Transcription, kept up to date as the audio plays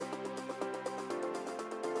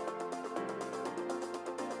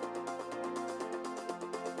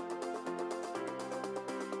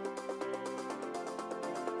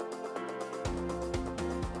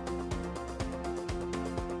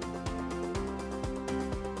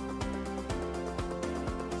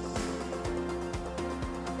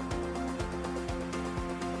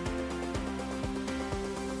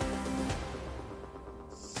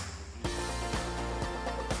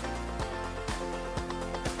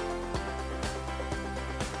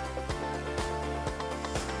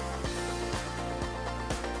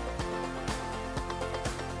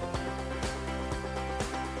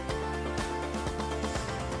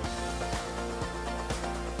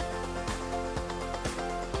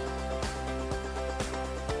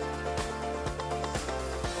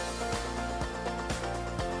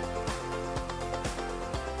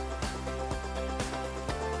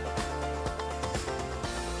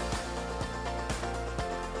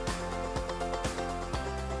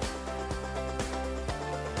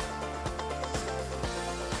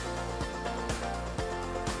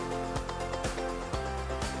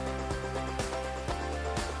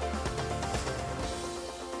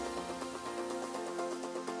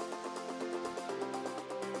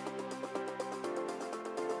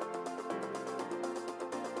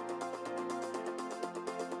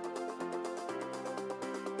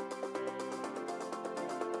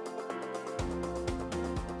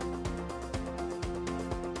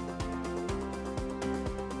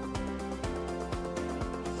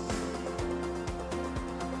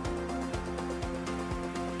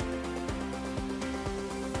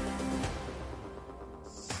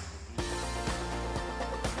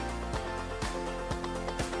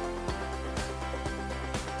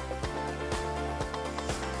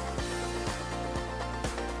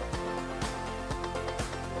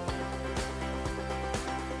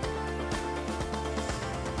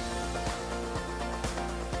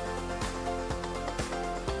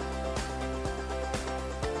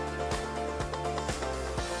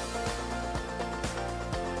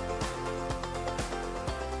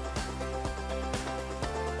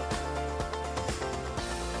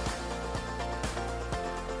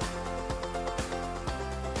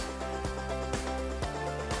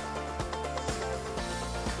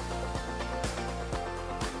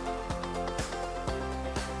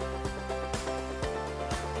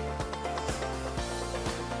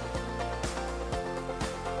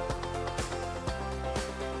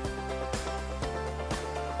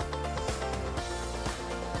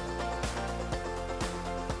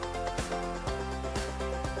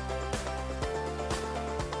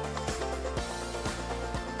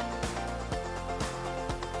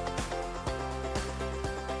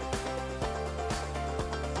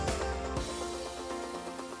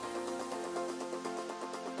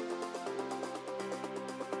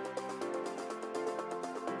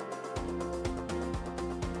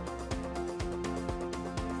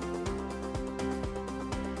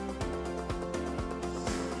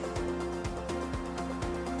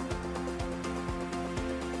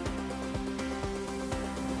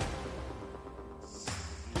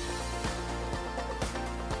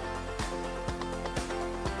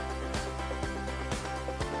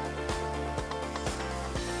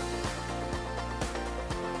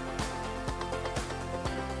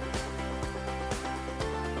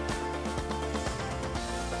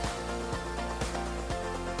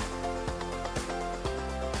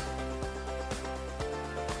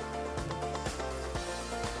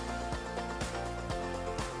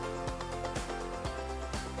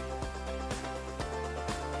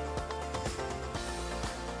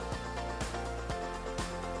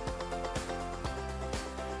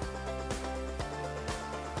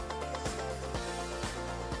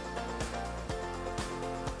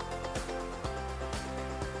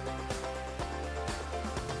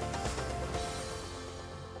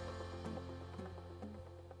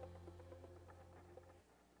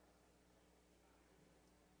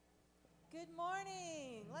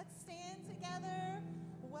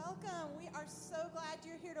welcome. We are so glad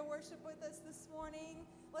you're here to worship with us this morning.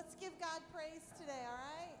 Let's give God praise today, all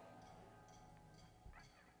right?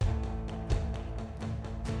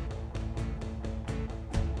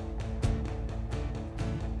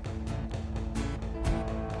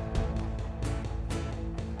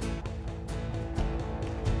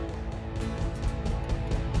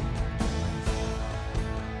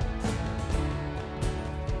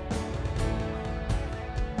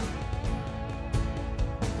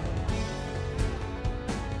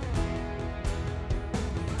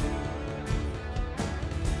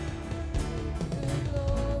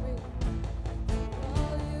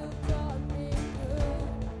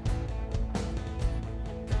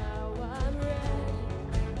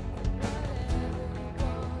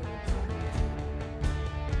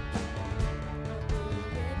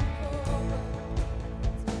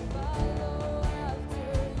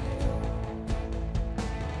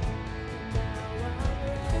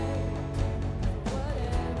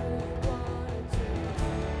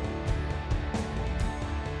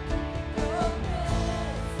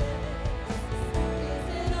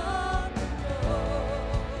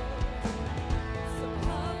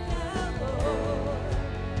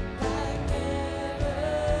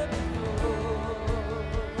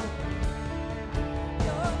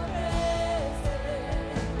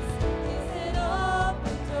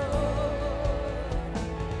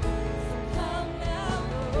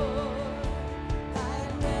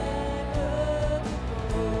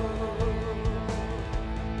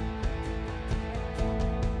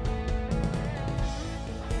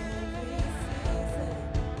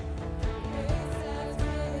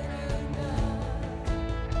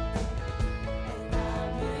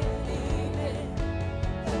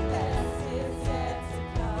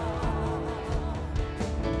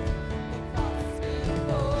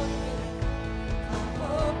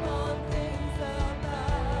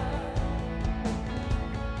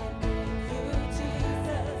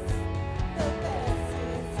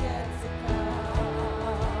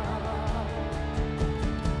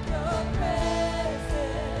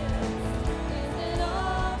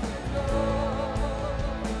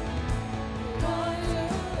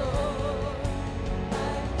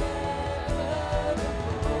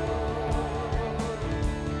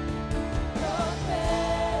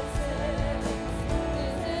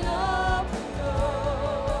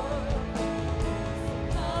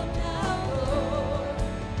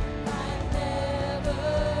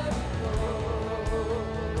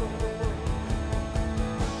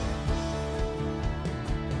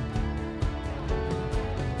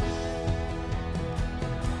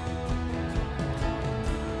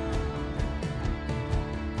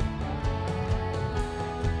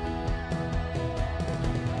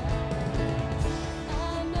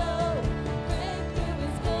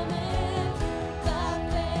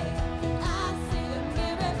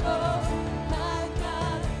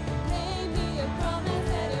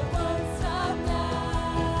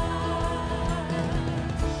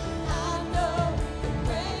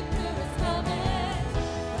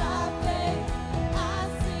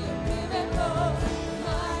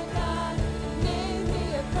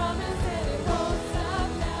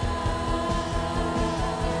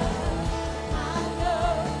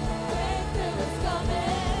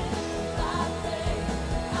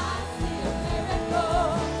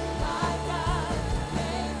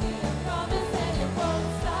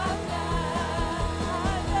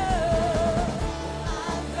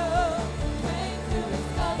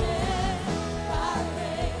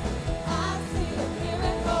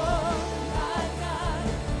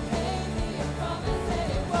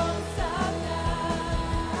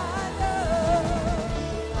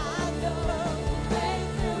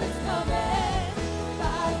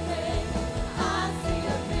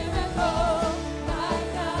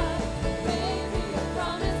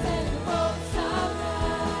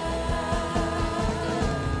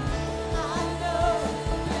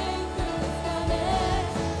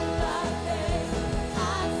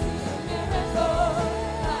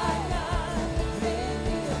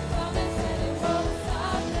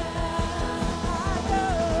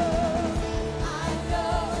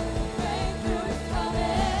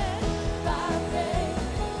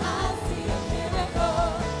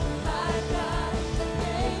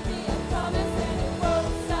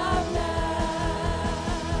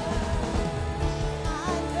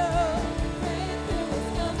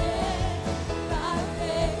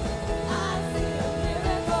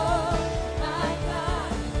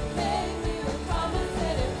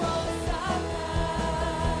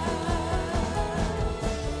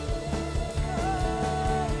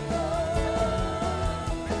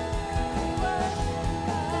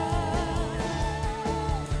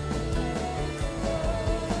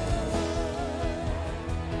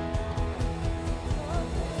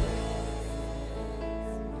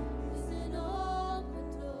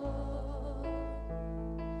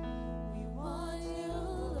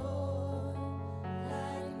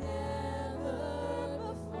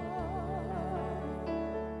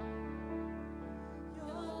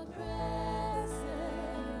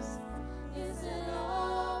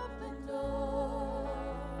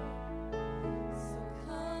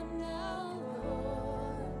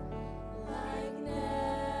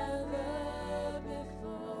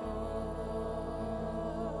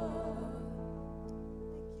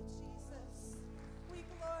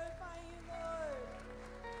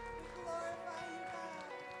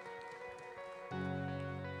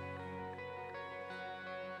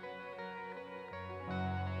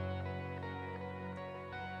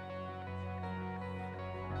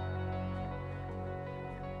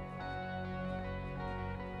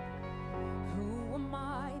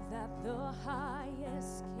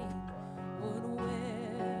 highest King would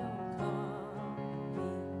welcome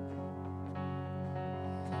me.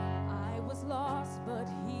 I was lost, but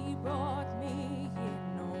he brought me in.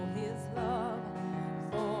 Oh, his love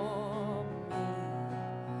for me.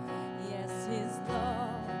 Yes, his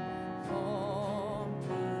love for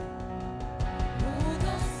me. Who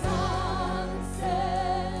the Son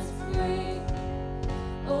sets free,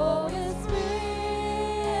 oh, is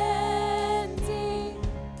free indeed.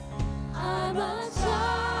 I'm a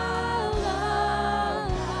child of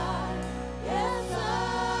God. Yes, I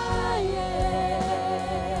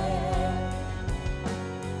am.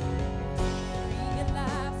 Free at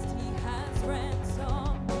last, he has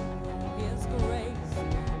ransomed me. His grace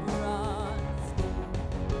runs deep.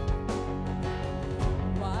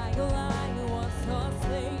 While I was a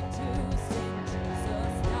slave to sin,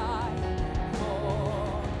 Jesus died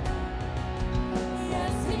for me.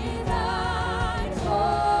 Yes, he died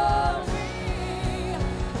for me.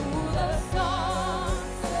 Who the Son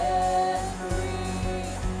sets free,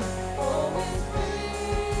 oh, is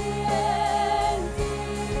free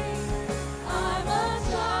indeed. I'm a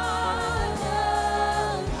child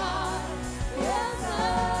of God. Yes, I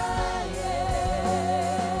am.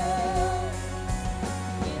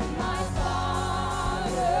 In my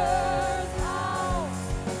Father's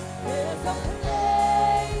house, there's a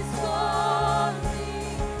place for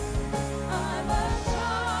me. I'm a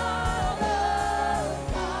child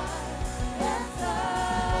of God. Yes, I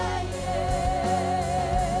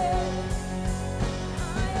am. I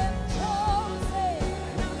am chosen,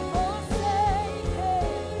 not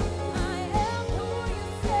forsaken. I am who you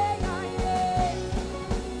say I am.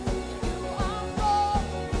 You are for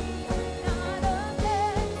me, not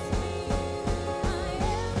against me. I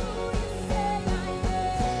am who you say I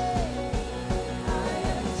am. I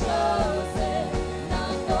am chosen,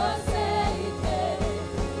 not forsaken.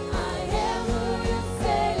 I am who you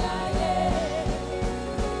say I am.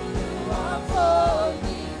 You are for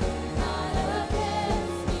me, not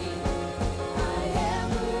against me. I am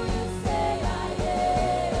who you say I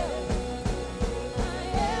am. I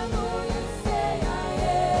am who you say I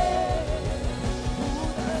am. Who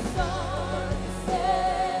the Son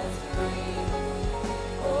sets free,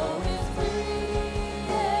 oh, is free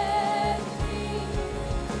indeed.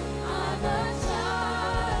 I'm a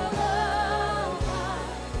child of God.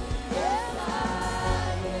 Yes, I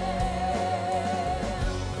am.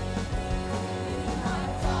 In my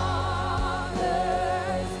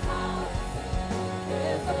Father's house,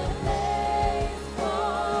 there's a place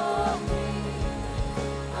for me.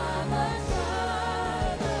 I'm a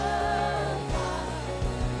child of God.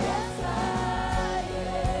 Yes, I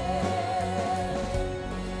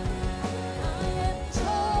am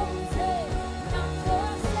chosen, not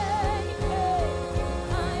forsaken.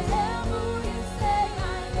 I am who you say I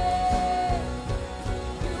am.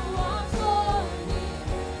 You are for me,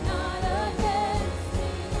 not against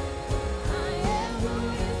me. I am who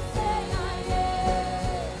you say I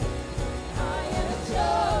am. I am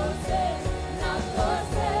chosen, not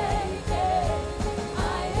forsaken. I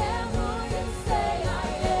am who you say I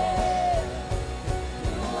am.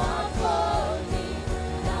 You are for me,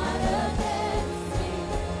 not against me.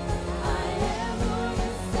 I am who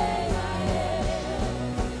you say I am.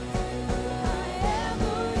 I am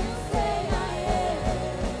who you say I am.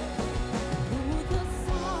 Who the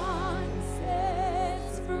Son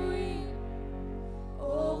sets free,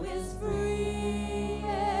 oh, is free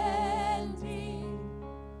indeed.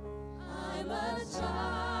 I'm a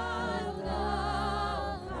child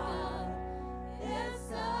of God.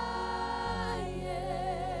 Yes, I am.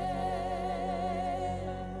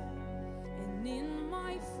 And in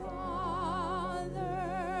my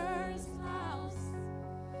Father's house,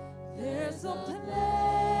 there's a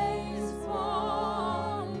place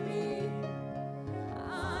for me.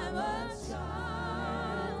 I'm a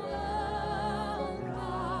child of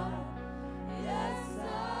God. Yes,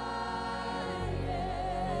 I am.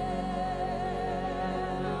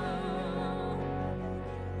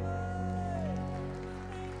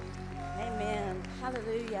 Amen.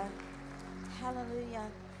 Hallelujah. Hallelujah.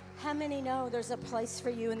 How many know there's a place for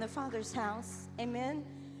you in the Father's house? Amen.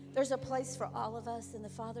 There's a place for all of us in the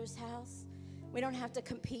Father's house. We don't have to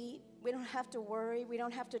compete. We don't have to worry. We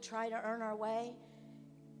don't have to try to earn our way.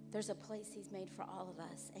 There's a place he's made for all of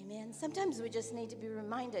us. Amen. Sometimes we just need to be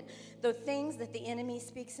reminded the things that the enemy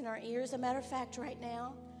speaks in our ears. A matter of fact, right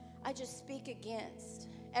now, I just speak against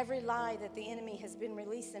every lie that the enemy has been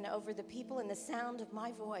releasing over the people in the sound of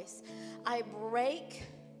my voice. I break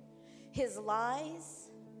his lies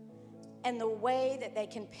and the way that they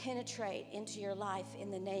can penetrate into your life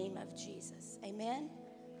in the name of Jesus. Amen?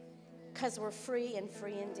 Because we're free and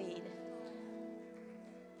free indeed.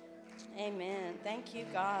 Amen. Thank you,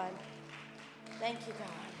 God. Thank you, God.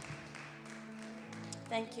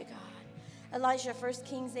 Thank you, God. Elijah, 1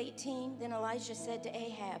 Kings 18. Then Elijah said to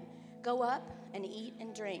Ahab, "Go up and eat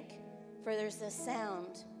and drink, for there's the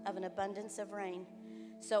sound of an abundance of rain."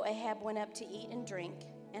 So Ahab went up to eat and drink,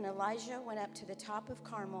 and Elijah went up to the top of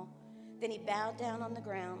Carmel. Then he bowed down on the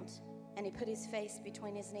ground, and he put his face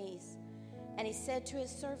between his knees. And he said to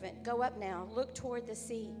his servant, "Go up now, look toward the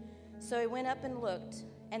sea." So he went up and looked,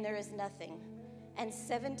 and there is nothing. And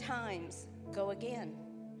 7 times, "Go again."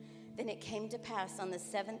 Then it came to pass on the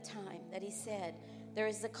 7th time that he said, "There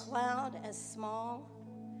is a cloud as small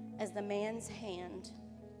as the man's hand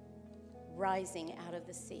rising out of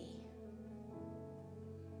the sea."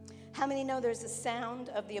 How many know there's a sound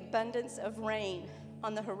of the abundance of rain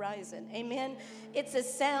on the horizon? Amen. It's a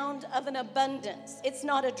sound of an abundance. It's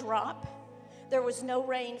not a drop. There was no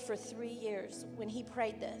rain for 3 years when he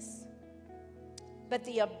prayed this. But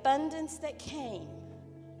the abundance that came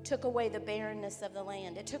took away the barrenness of the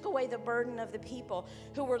land. It took away the burden of the people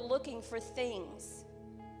who were looking for things.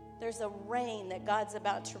 There's a rain that God's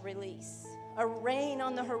about to release, a rain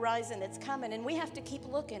on the horizon that's coming, and we have to keep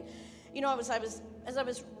looking. You know, as I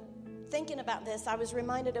was thinking about this, I was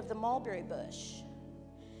reminded of the mulberry bush.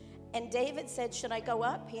 And David said, "Should I go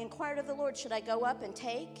up?" He inquired of the Lord, "Should I go up and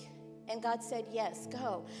take?" And God said, "Yes,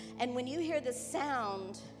 go." And when you hear the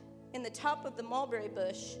sound in the top of the mulberry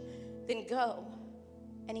bush, then go.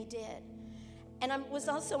 And he did. And I was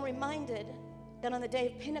also reminded that on the day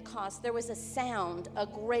of Pentecost, there was a sound, a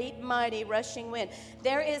great, mighty, rushing wind.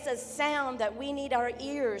 There is a sound that we need our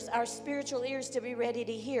ears, our spiritual ears, to be ready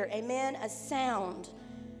to hear. Amen? A sound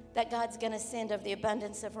that God's going to send of the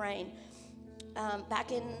abundance of rain.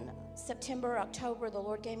 Back in September, October, the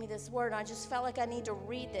Lord gave me this word, and I just felt like I need to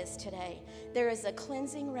read this today. There is a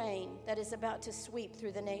cleansing rain that is about to sweep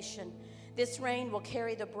through the nation. This rain will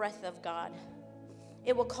carry the breath of God.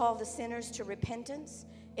 It will call the sinners to repentance.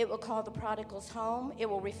 It will call the prodigals home. It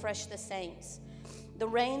will refresh the saints. The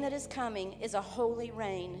rain that is coming is a holy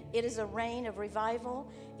rain. It is a rain of revival.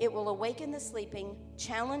 It will awaken the sleeping,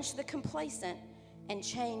 challenge the complacent, and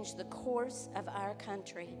change the course of our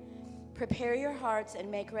country. Prepare your hearts and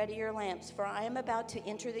make ready your lamps, for I am about to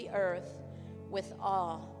enter the earth with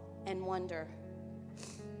awe and wonder.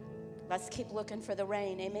 Let's keep looking for the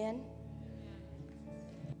rain. Amen.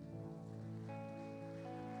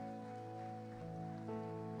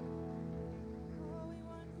 Oh, we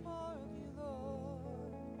want more of you, Lord.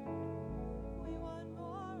 We want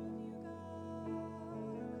more of you, God.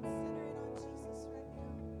 Let's center it on Jesus right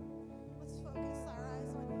now. Let's focus our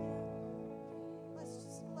eyes on Him. Let's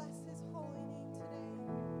just bless His holy name today.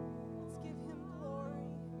 Let's give Him glory.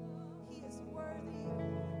 He is worthy.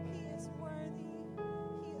 He is worthy.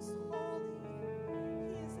 He is holy.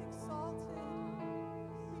 He is exalted.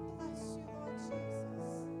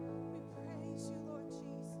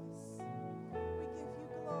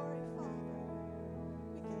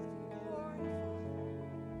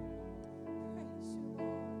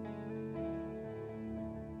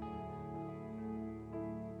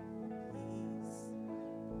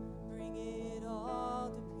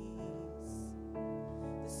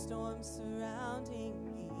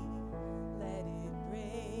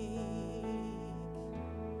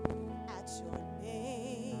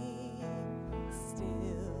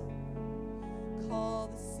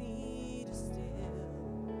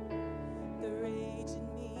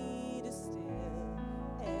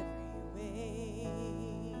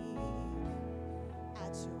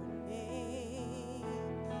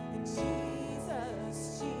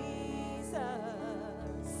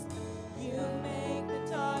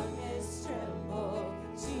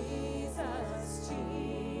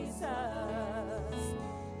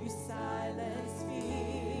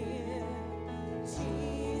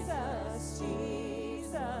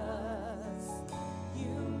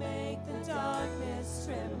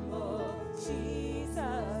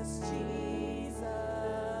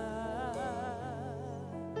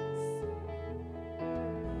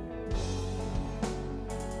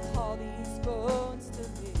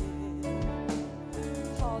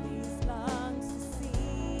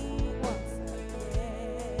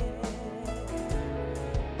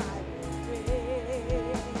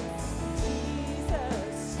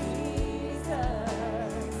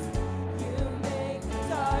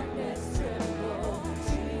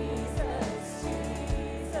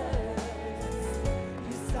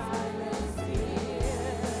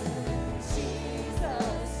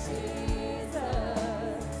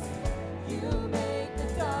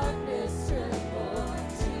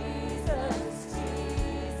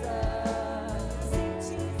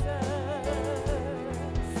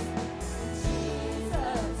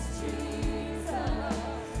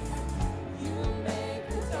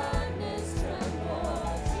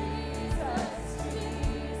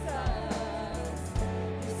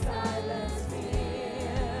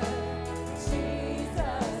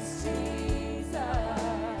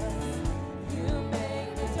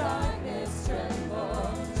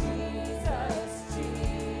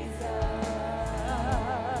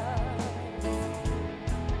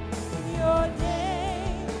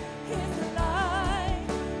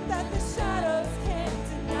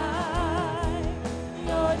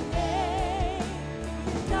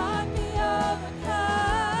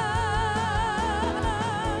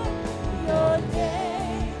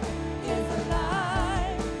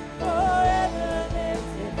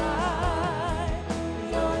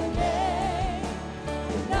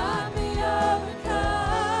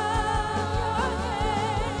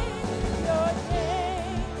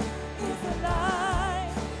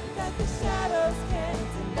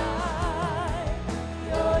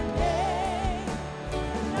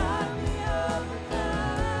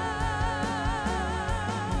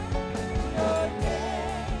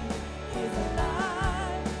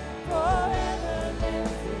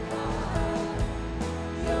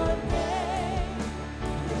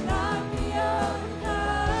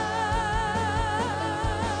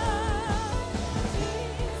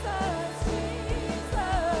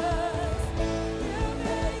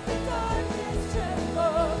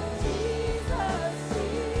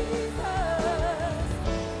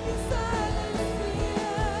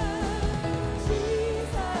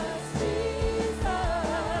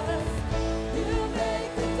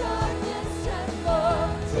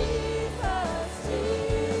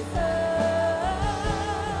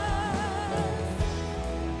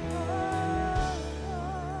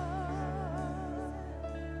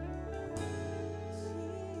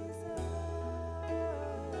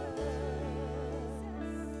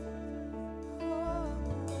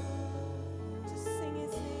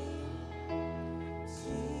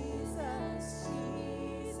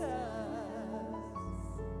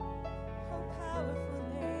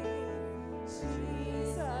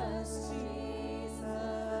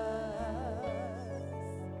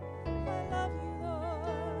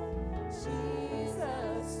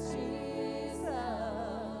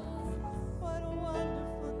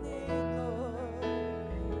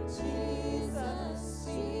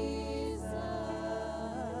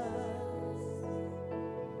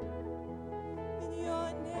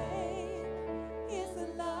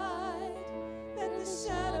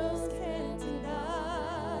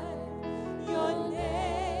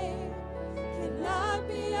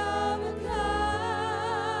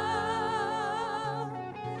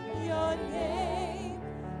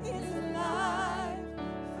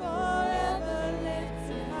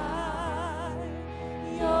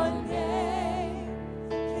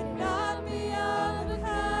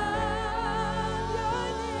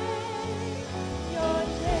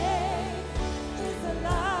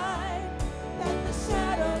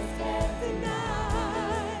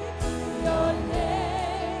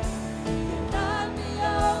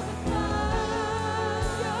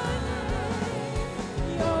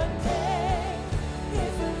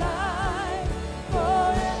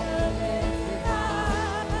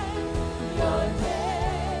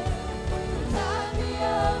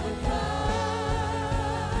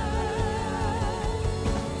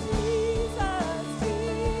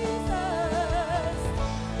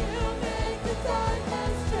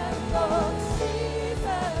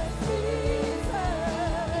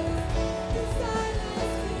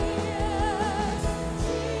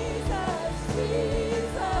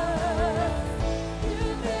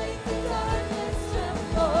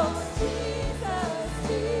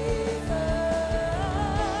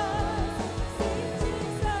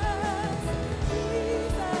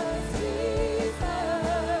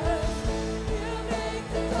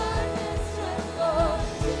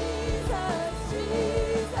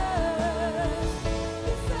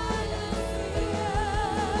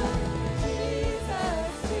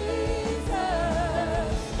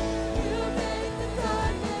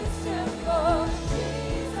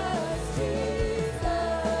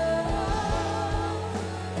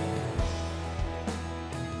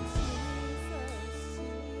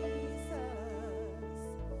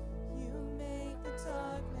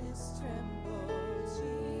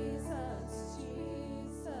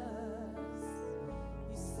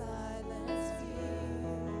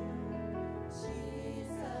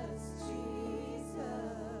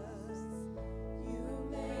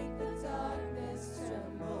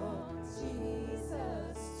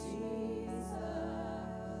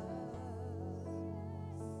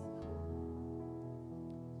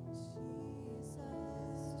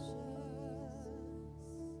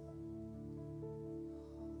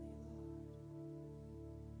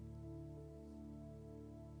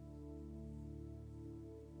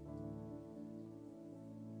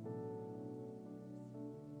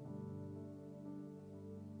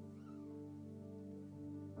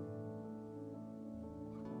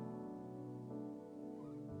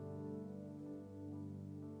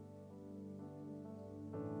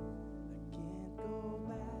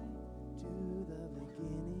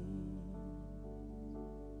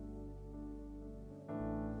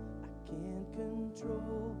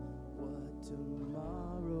 control what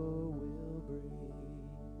tomorrow will bring.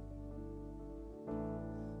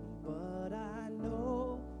 But I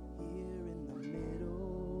know here in the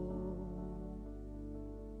middle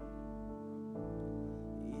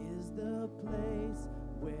is the place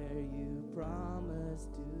where you promised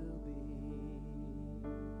to be.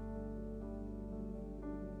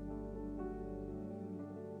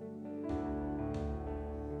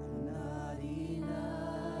 I'm not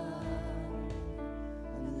enough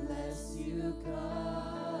unless you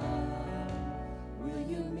come.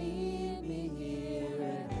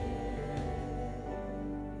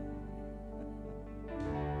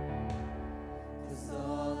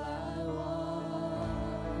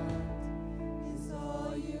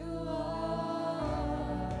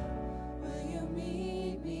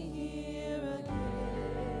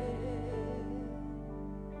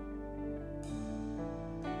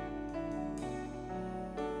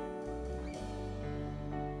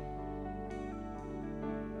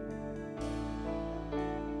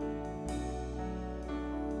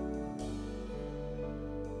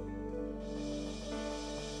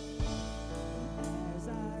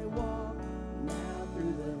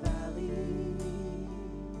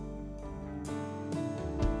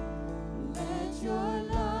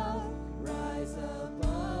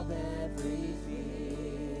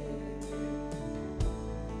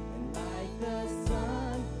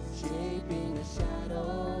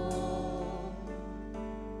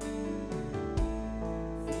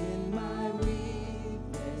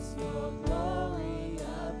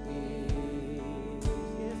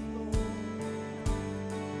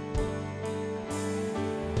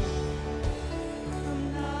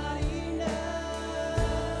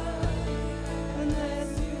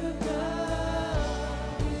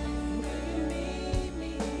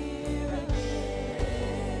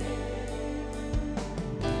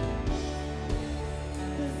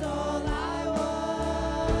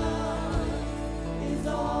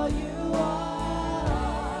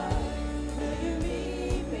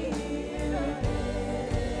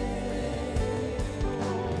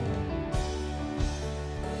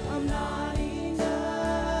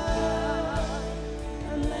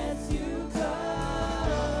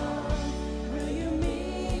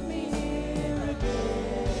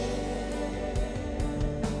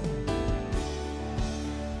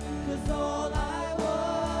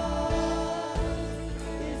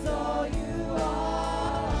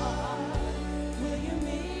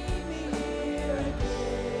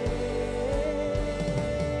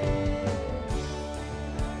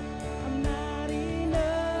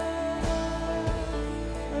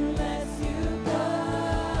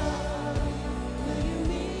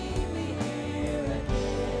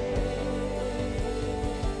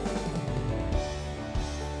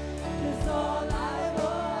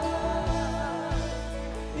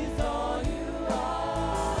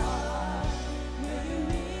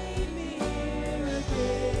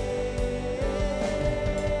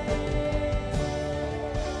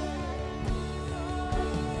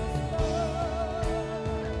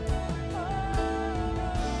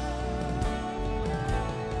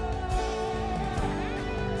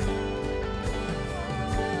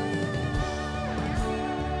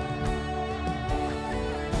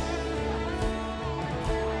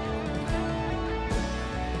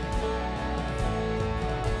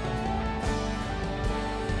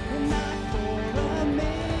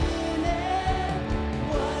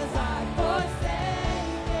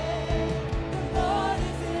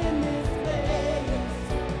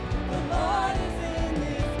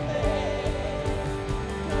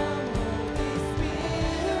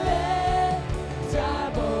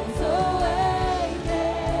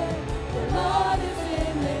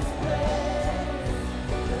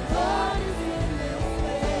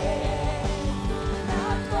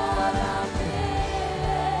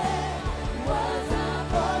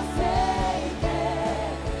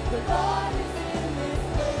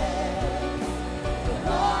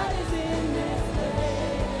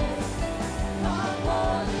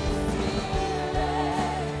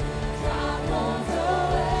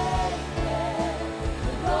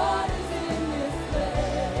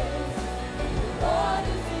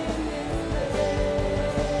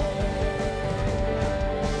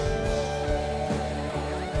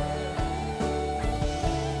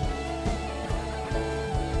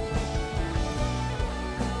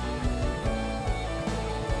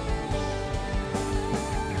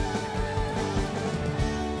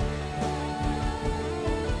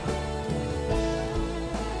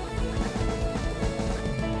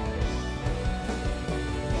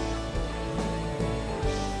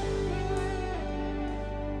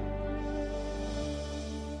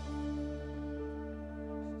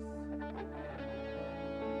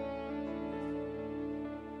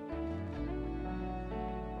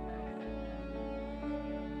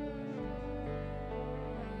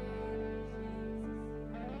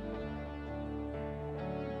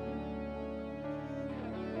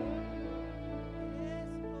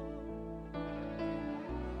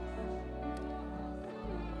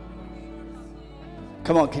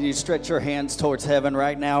 Come on, can you stretch your hands towards heaven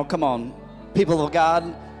right now? Come on, people of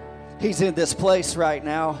God. He's in this place right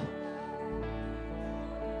now.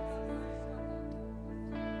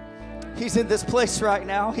 He's in this place right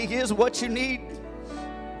now. He is what you need.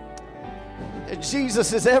 And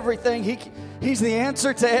Jesus is everything. He's the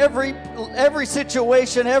answer to every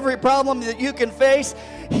situation, every problem that you can face.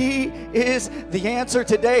 He is the answer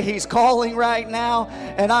today. He's calling right now.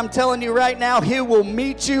 And I'm telling you right now, He will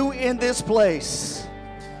meet you in this place.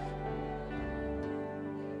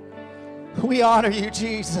 We honor you,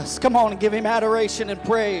 Jesus. Come on and give Him adoration and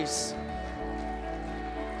praise.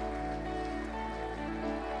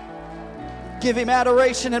 Give Him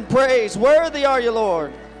adoration and praise. Worthy are you,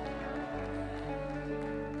 Lord.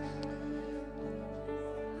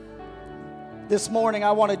 This morning,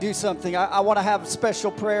 I want to do something. I want to have a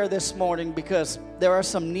special prayer this morning because there are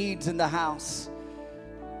some needs in the house.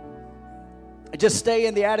 Just stay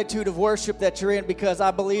in the attitude of worship that you're in, because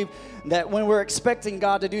I believe that when we're expecting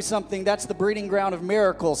God to do something, that's the breeding ground of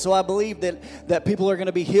miracles. So I believe that people are going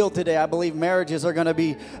to be healed today. I believe marriages are going to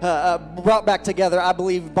be brought back together. I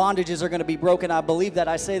believe bondages are going to be broken. I believe that.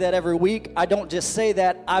 I say that every week. I don't just say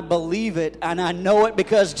that. I believe it, and I know it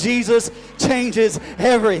because Jesus changes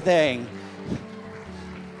everything.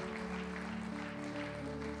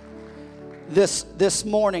 This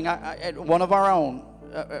morning, one of our own,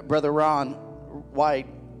 Brother Ron White,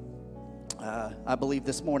 I believe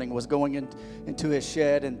this morning was going into his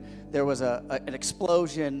shed, and there was an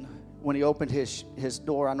explosion when he opened his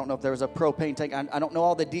door. I don't know if there was a propane tank. I don't know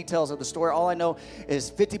all the details of the story. All I know is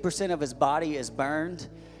 50% of his body is burned,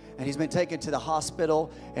 and he's been taken to the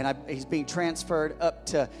hospital, and he's being transferred up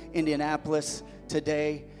to Indianapolis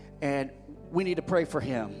today, and we need to pray for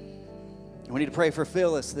him. We need to pray for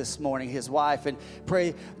Phyllis this morning, his wife, and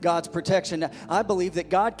pray God's protection. I believe that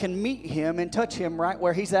God can meet him and touch him right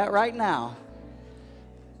where he's at right now.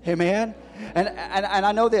 Amen. And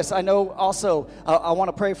I know this. I know also I want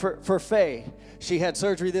to pray for Faye. She had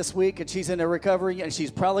surgery this week, and she's in a recovery, and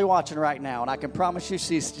she's probably watching right now. And I can promise you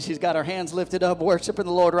she's got her hands lifted up, worshiping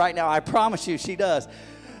the Lord right now. I promise you she does.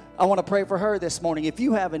 I want to pray for her this morning. If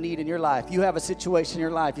you have a need in your life, you have a situation in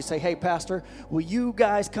your life, you say, hey, Pastor, will you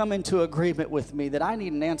guys come into agreement with me that I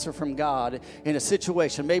need an answer from God in a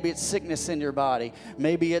situation? Maybe it's sickness in your body.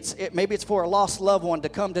 Maybe it's for a lost loved one to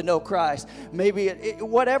come to know Christ. Maybe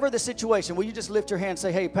whatever the situation, will you just lift your hand and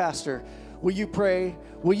say, hey, Pastor, will you pray?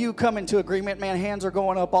 Will you come into agreement? Man, hands are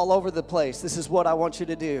going up all over the place. This is what I want you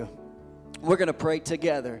to do. We're going to pray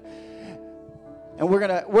together. And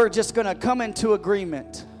we're just going to come into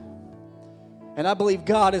agreement. And I believe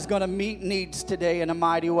God is going to meet needs today in a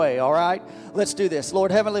mighty way, all right? Let's do this. Lord,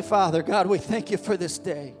 Heavenly Father, God, we thank you for this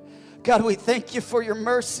day. God, we thank you for your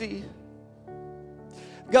mercy.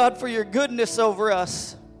 God, for your goodness over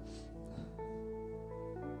us.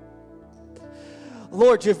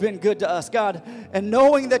 Lord, you've been good to us, God. And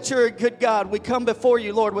knowing that you're a good God, we come before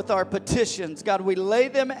you, Lord, with our petitions. God, we lay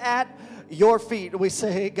them at your feet. We say,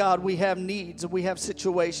 hey, God, we have needs, we have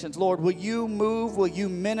situations. Lord, will you move? Will you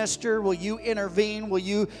minister? Will you intervene? Will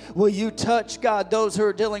you touch, God, those who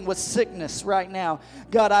are dealing with sickness right now?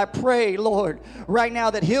 God, I pray, Lord, right now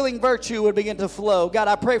that healing virtue would begin to flow. God,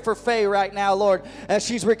 I pray for Faye right now, Lord, as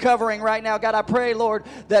she's recovering right now. God, I pray, Lord,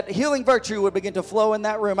 that healing virtue would begin to flow in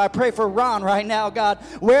that room. I pray for Ron right now, God,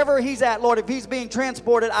 wherever he's at, Lord, if he's being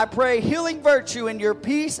transported, I pray healing virtue and your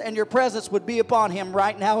peace and your presence would be upon him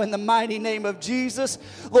right now in the mighty name of Jesus.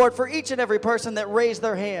 Lord, for each and every person that raised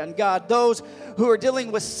their hand, God, those who are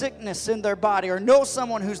dealing with sickness in their body or know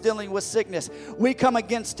someone who's dealing with sickness, we come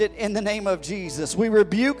against it in the name of Jesus. We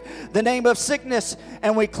rebuke the name of sickness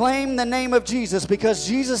and we claim the name of Jesus, because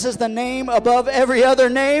Jesus is the name above every other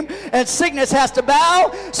name, and sickness has to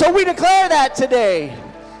bow. So we declare that today.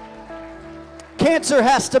 Cancer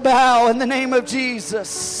has to bow in the name of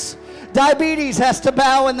Jesus. Diabetes has to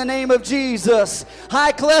bow in the name of Jesus.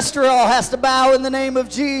 High cholesterol has to bow in the name of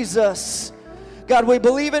Jesus. God, we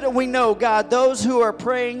believe it and we know, God, those who are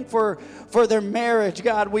praying for their marriage,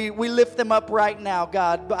 God, we lift them up right now,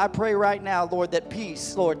 God. I pray right now, Lord, that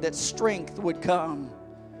peace, Lord, that strength would come.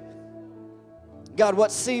 God,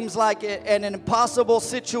 what seems like an impossible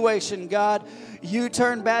situation, God, you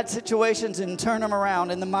turn bad situations and turn them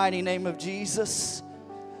around in the mighty name of Jesus.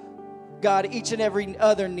 God, each and every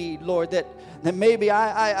other need, Lord, that maybe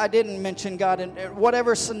I didn't mention, God, in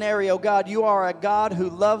whatever scenario, God, you are a God who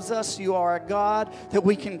loves us. You are a God that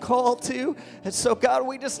we can call to. And so, God,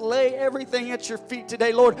 we just lay everything at your feet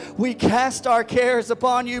today, Lord. We cast our cares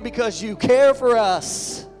upon you because you care for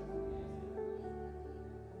us.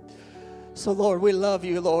 So, Lord, we love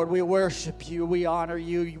you, Lord. We worship you. We honor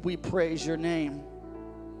you. We praise your name.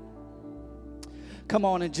 Come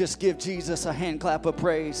on and just give Jesus a hand clap of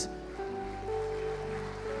praise.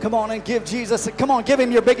 Come on and give Jesus, come on, give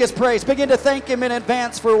him your biggest praise. Begin to thank him in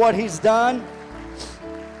advance for what he's done.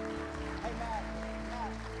 Hey,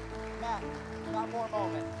 Matt, one more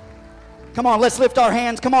moment. Come on, let's lift our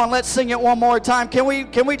hands. Come on, let's sing it one more time. Can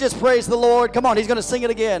we just praise the Lord? Come on, he's going to sing it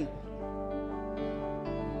again.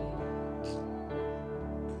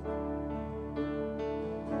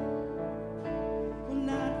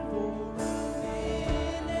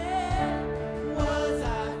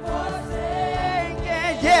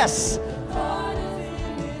 Yes.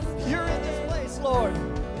 You're in this place, Lord.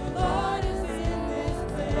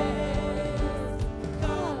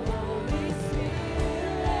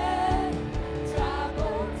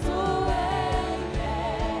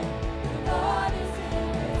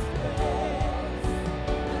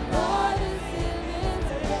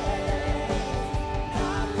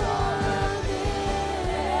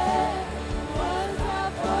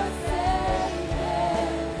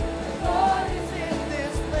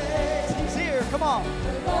 Come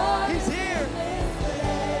on. He's here.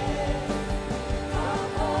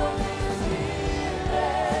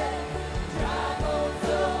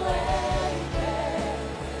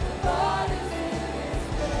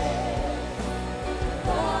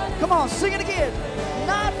 Come on, sing it again.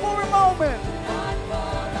 Not for a moment.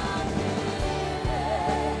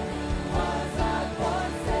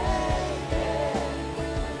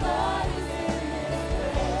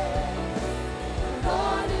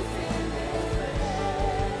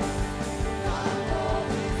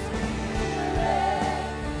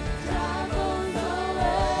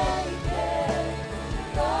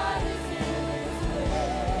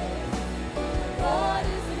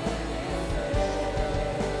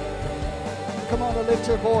 Come on, to lift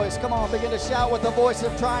your voice. Come on, begin to shout with the voice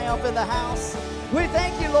of triumph in the house. We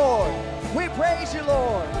thank you, Lord. We praise you,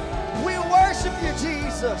 Lord. We worship you,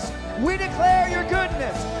 Jesus. We declare your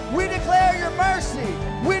goodness. We declare your mercy.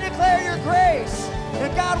 We declare your grace.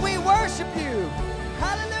 And God, we worship you.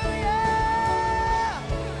 Hallelujah.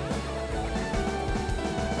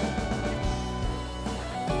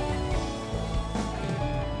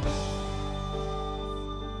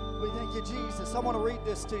 We thank you, Jesus. I want to read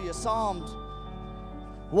this to you. Psalms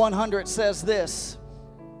 100 says this.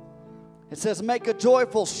 It says, make a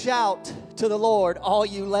joyful shout to the Lord, all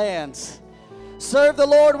you lands. Serve the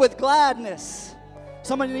Lord with gladness.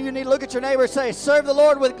 Some of you need to look at your neighbor and say, serve the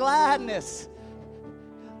Lord with gladness.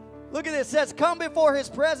 Look at this. It says, come before his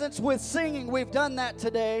presence with singing. We've done that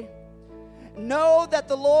today. Know that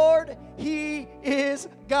the Lord, he is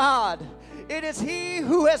God. It is he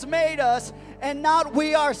who has made us and not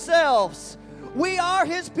we ourselves. We are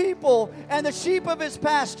his people and the sheep of his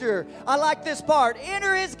pasture. I like this part.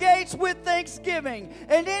 Enter his gates with thanksgiving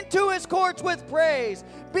and into his courts with praise.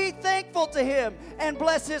 Be thankful to him and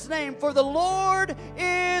bless his name, for the Lord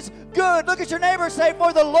is good. Look at your neighbor and say,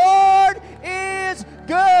 for the Lord is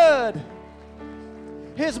good.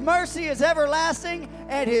 His mercy is everlasting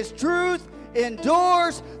and his truth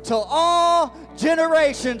endures to all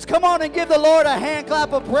generations. Come on and give the Lord a hand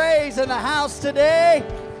clap of praise in the house today.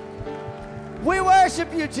 We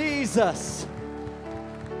worship you, Jesus.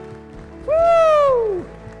 Woo!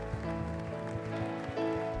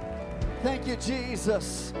 Thank you,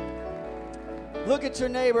 Jesus. Look at your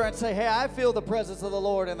neighbor and say, hey, I feel the presence of the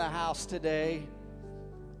Lord in the house today.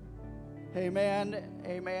 Amen,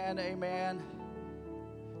 amen, amen.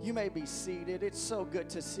 You may be seated. It's so good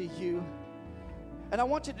to see you. And I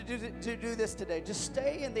want you to do this today. Just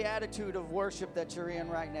stay in the attitude of worship that you're in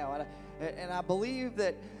right now. And I believe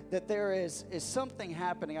that there is something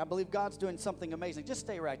happening. I believe God's doing something amazing. Just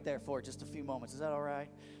stay right there for just a few moments. Is that all right?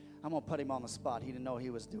 I'm going to put him on the spot. He didn't know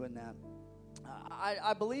he was doing that.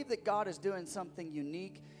 I believe that God is doing something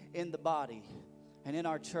unique in the body and in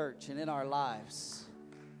our church and in our lives.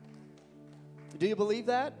 Do you believe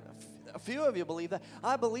that? A few of you believe that.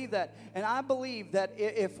 I believe that. And I believe that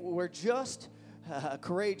if we're just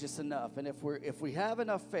courageous enough, and if we have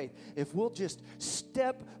enough faith, if we'll just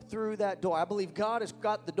step through that door, I believe God has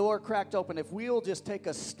got the door cracked open. If we'll just take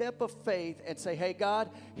a step of faith and say, hey, God,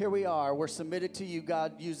 here we are. We're submitted to you.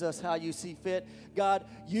 God, use us how you see fit. God,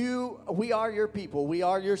 we are your people. We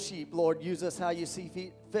are your sheep. Lord, use us how you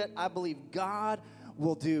see fit. I believe God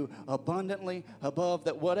will do abundantly above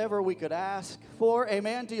that whatever we could ask for.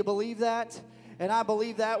 Amen. Do you believe that? And I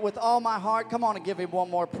believe that with all my heart. Come on and give him one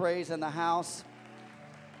more praise in the house.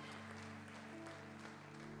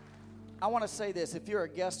 I want to say this. If you're a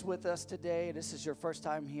guest with us today, this is your first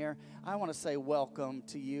time here, I want to say welcome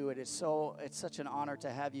to you. It's such an honor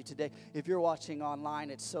to have you today. If you're watching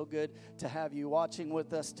online, it's so good to have you watching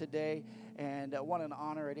with us today. And what an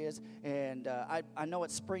honor it is. And I know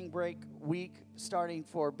it's spring break week starting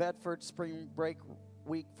for Bedford. Spring break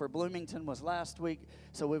week for Bloomington was last week.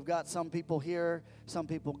 So we've got some people here, some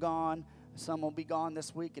people gone. Some will be gone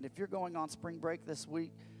this week. And if you're going on spring break this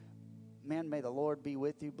week, man, may the Lord be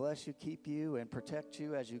with you, bless you, keep you, and protect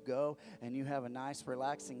you as you go, and you have a nice,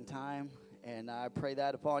 relaxing time, and I pray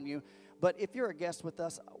that upon you. But if you're a guest with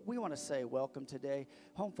us, we want to say welcome today.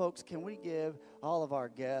 Home folks, can we give all of our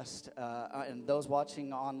guests and those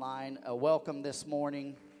watching online a welcome this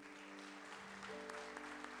morning?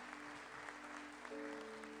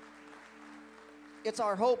 It's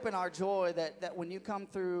our hope and our joy that when you come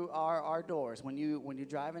through our doors, when you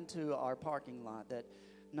drive into our parking lot, that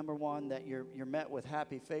number one, that you're met with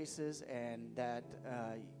happy faces, and that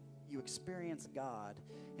you experience God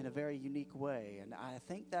in a very unique way. And I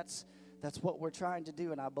think that's what we're trying to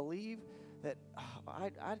do. And I believe that,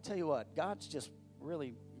 I tell you what, God's just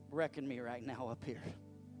really wrecking me right now up here.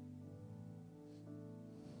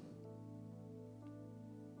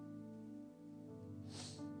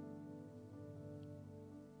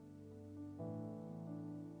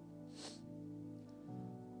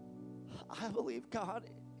 I believe God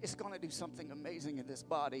is going to do something amazing in this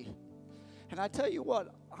body. And I tell you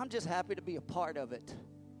what, I'm just happy to be a part of it.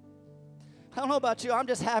 I don't know about you, I'm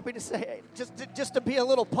just happy to say, just to be a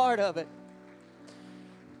little part of it.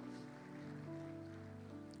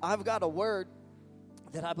 I've got a word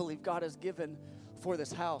that I believe God has given for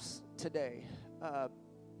this house today.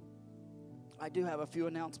 I do have a few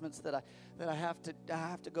announcements that I have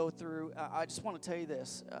to go through. I just want to tell you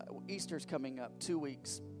this. Easter's coming up, 2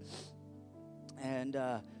 weeks. And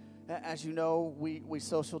as you know, we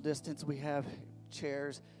social distance. We have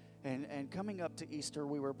chairs. And coming up to Easter,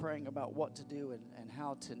 we were praying about what to do and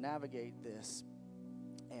how to navigate this.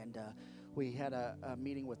 And we had a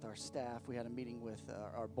meeting with our staff. We had a meeting with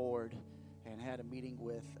our board, and had a meeting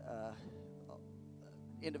with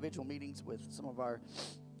individual meetings with some of our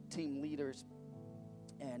team leaders.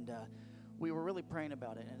 And we were really praying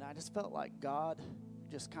about it. And I just felt like God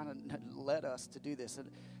just kind of led us to do this.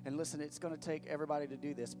 And listen, it's going to take everybody to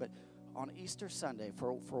do this, but on Easter Sunday,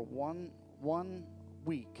 for one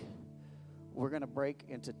week, we're going to break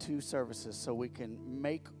into 2 services so we can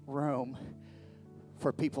make room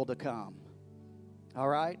for people to come. All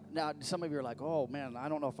right? Now, some of you are like, oh, man, I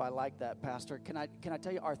don't know if I like that, Pastor. Can I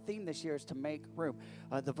tell you, our theme this year is to make room.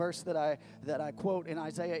 The verse that I quote in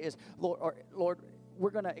Isaiah is, Lord, we're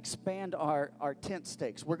going to expand our tent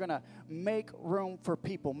stakes. We're going to make room for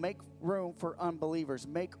people, make room for unbelievers,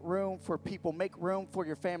 make room for people, make room for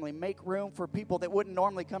your family, make room for people that wouldn't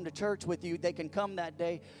normally come to church with you. They can come that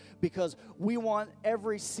day because we want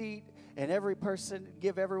every seat and every person,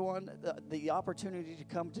 give everyone the opportunity to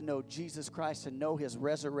come to know Jesus Christ and know his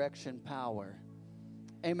resurrection power.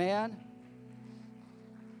 Amen?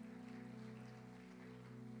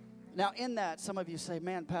 Now, in that, some of you say,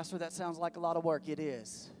 man, Pastor, that sounds like a lot of work. It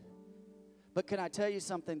is. But can I tell you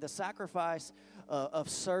something? The sacrifice of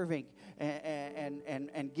serving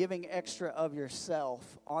and giving extra of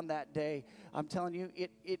yourself on that day, I'm telling you,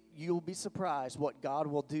 you'll be surprised what God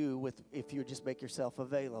will do if you just make yourself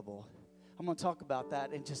available. I'm going to talk about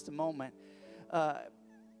that in just a moment.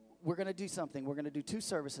 We're going to do something. We're going to do 2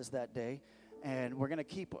 services that day. And we're going to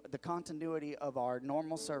keep the continuity of our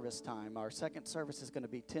normal service time. Our second service is going to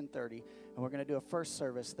be 10:30, and we're going to do a first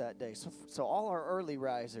service that day. So all our early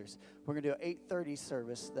risers, we're going to do an 8:30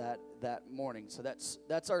 service that morning. So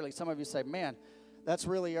that's early. Some of you say, man, that's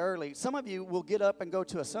really early. Some of you will get up and go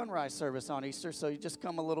to a sunrise service on Easter, so you just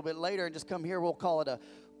come a little bit later and just come here. We'll call it a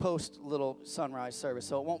post little sunrise service,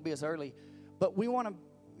 so it won't be as early. But we want to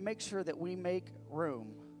make sure that we make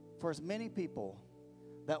room for as many people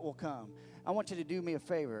that will come. I want you to do me a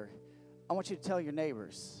favor. I want you to tell your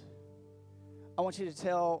neighbors. I want you to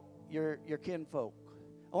tell your kinfolk.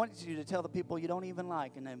 I want you to tell the people you don't even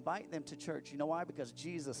like and invite them to church. You know why? Because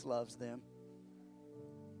Jesus loves them.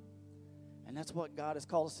 And that's what God has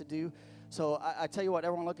called us to do. So I tell you what,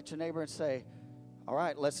 everyone look at your neighbor and say, all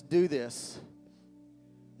right, let's do this.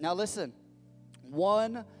 Now listen,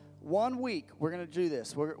 one week we're going to do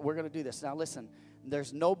this. We're going to do this. Now listen.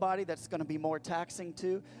 There's nobody that's going to be more taxing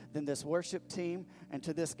to than this worship team and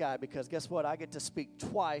to this guy, because guess what? I get to speak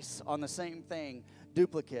twice on the same thing,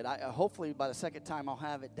 duplicate. Hopefully by the second time I'll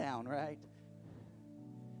have it down, right?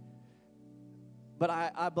 But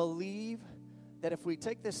I believe that if we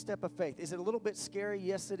take this step of faith, is it a little bit scary?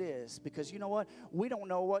 Yes, it is. Because you know what? We don't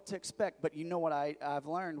know what to expect. But you know what I've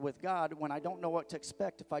learned with God? When I don't know what to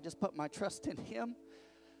expect, if I just put my trust in Him,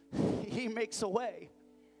 He makes a way.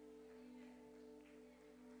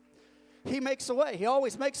 He makes a way. He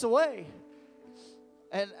always makes a way.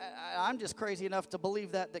 And I'm just crazy enough to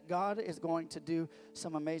believe that God is going to do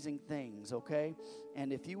some amazing things, okay?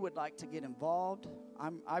 And if you would like to get involved,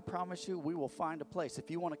 I promise you we will find a place.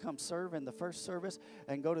 If you want to come serve in the first service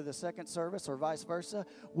and go to the second service or vice versa,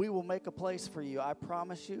 we will make a place for you. I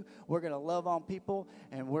promise you we're going to love on people,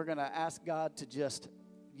 and we're going to ask God to just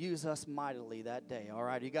use us mightily that day. All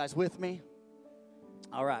right, are you guys with me?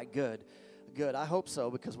 All right, good. Good. I hope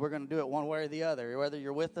so, because we're going to do it one way or the other. Whether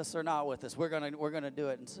you're with us or not with us, we're going to do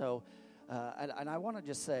it. And so, and I want to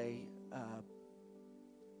just say,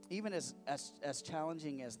 even as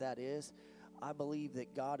challenging as that is, I believe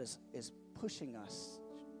that God is pushing us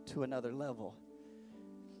to another level.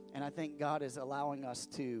 And I think God is allowing us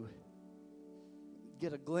to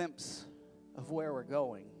get a glimpse of where we're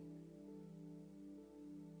going.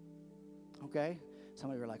 Okay?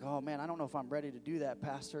 Some of you are like, oh man, I don't know if I'm ready to do that,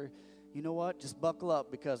 Pastor. You know what? Just buckle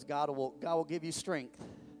up, because God will give you strength.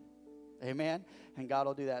 Amen? And God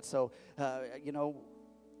will do that. So,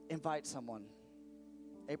 invite someone.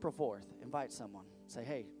 April 4th, invite someone. Say,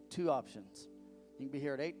 hey, 2 options. You can be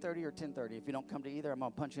here at 8:30 or 10:30. If you don't come to either, I'm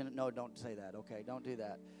going to punch you in. No, don't say that, okay? Don't do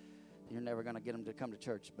that. You're never going to get them to come to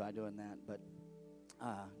church by doing that. But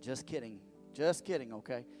just kidding. Just kidding,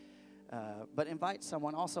 okay? But invite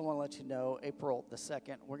someone. Also want to let you know, April the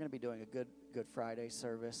 2nd, we're going to be doing a Good Friday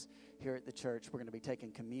service here at the church. We're going to be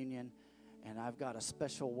taking communion, and I've got a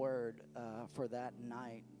special word for that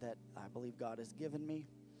night that I believe God has given me.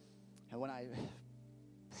 And when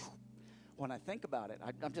I think about it,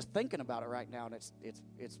 I'm just thinking about it right now, and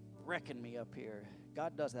it's wrecking me up here.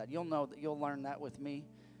 God does that. You'll learn that with me.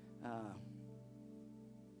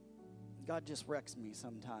 God just wrecks me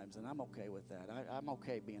sometimes, and I'm okay with that. I'm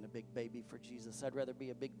okay being a big baby for Jesus. I'd rather be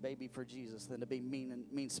a big baby for Jesus than to be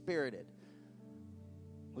mean-spirited.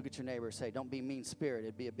 Look at your neighbor and say, don't be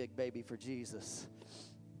mean-spirited. Be a big baby for Jesus.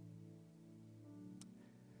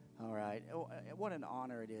 All right. What an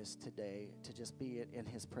honor it is today to just be in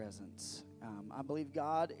His presence. I believe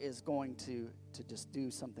God is going to just do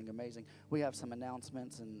something amazing. We have some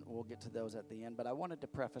announcements, and we'll get to those at the end. But I wanted to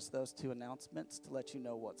preface those 2 announcements to let you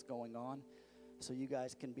know what's going on, so you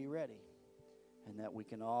guys can be ready, and that we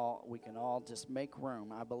can all just make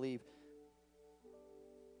room. I believe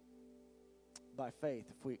by faith,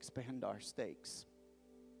 if we expand our stakes,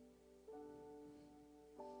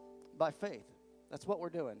 by faith, that's what we're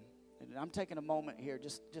doing. And I'm taking a moment here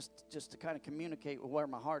just to kind of communicate with where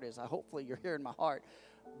my heart is. Hopefully you're hearing my heart.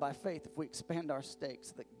 By faith, if we expand our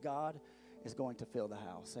stakes, that God is going to fill the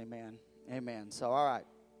house. Amen. Amen. So, all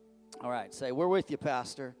right. Say, we're with you,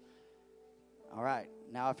 Pastor. All right.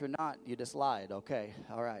 Now, if you're not, you just lied. Okay.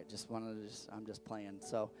 All right. I'm just playing.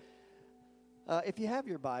 So, if you have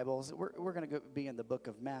your Bibles, we're going to be in the book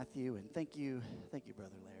of Matthew. And thank you,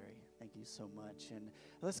 Brother Larry. Thank you so much. And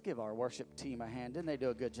let's give our worship team a hand. Didn't they do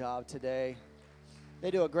a good job today? They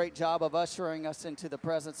do a great job of ushering us into the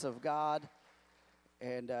presence of God.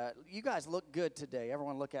 And you guys look good today.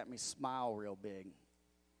 Everyone look at me, smile real big.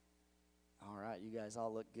 All right, you guys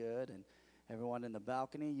all look good. And everyone in the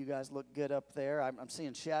balcony, you guys look good up there. I'm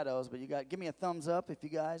seeing shadows, but give me a thumbs up if you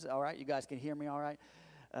guys, all right? You guys can hear me all right?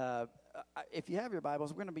 If you have your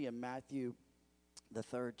Bibles, we're going to be in Matthew, the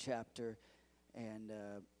 3rd chapter. And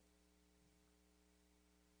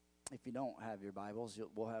if you don't have your Bibles,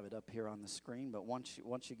 we'll have it up here on the screen. But once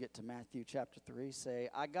you get to Matthew chapter 3, say,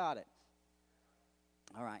 I got it.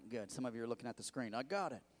 All right, good. Some of you are looking at the screen. I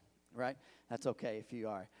got it, right? That's okay if you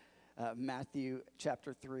are. Matthew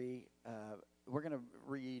chapter 3, we're going to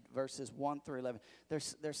read verses 1 through 11.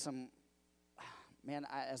 There's some, man,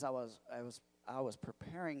 as I was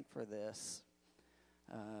preparing for this,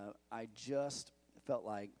 I just felt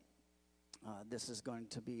like this is going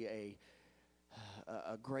to be a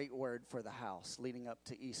great word for the house leading up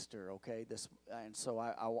to Easter, okay? And so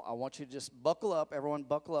I want you to just buckle up. Everyone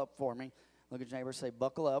buckle up for me. Look at your neighbor, say,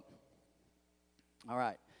 buckle up. All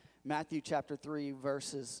right. Matthew chapter 3,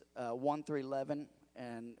 verses 1 through 11,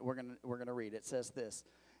 and we're gonna read. It says this.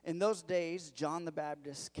 In those days, John the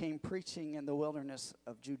Baptist came preaching in the wilderness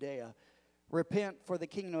of Judea, repent, for the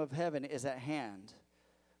kingdom of heaven is at hand.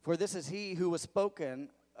 For this is he who was spoken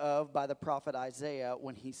of by the prophet Isaiah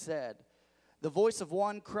when he said, the voice of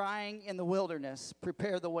one crying in the wilderness,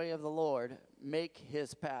 prepare the way of the Lord, make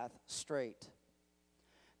his path straight.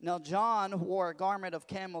 Now John wore a garment of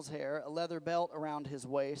camel's hair, a leather belt around his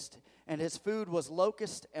waist, and his food was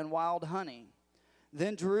locust and wild honey.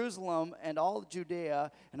 Then Jerusalem and all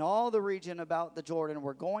Judea and all the region about the Jordan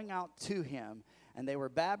were going out to him, and they were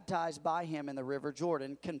baptized by him in the river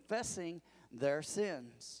Jordan, confessing their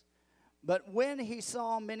sins. But when he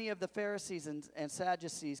saw many of the Pharisees and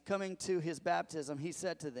Sadducees coming to his baptism, he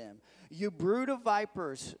said to them, "You brood of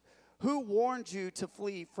vipers, who warned you to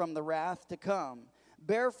flee from the wrath to come?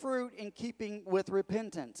 Bear fruit in keeping with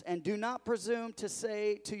repentance, and do not presume to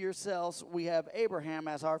say to yourselves, 'We have Abraham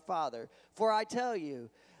as our father.' For I tell you,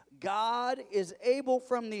 God is able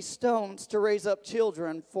from these stones to raise up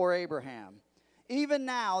children for Abraham. Even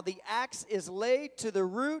now the axe is laid to the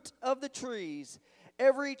root of the trees.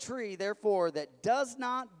 Every tree, therefore, that does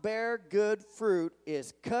not bear good fruit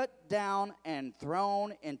is cut down and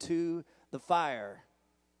thrown into the fire."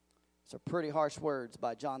 Those are pretty harsh words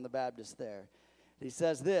by John the Baptist there. He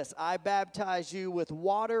says this, "I baptize you with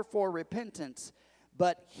water for repentance,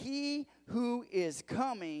 but he who is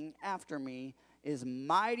coming after me is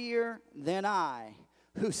mightier than I,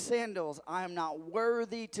 whose sandals I am not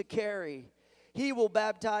worthy to carry. He will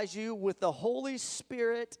baptize you with the Holy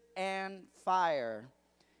Spirit and fire.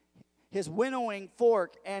 His winnowing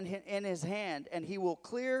fork in his hand, and he will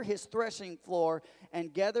clear his threshing floor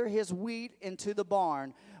and gather his wheat into the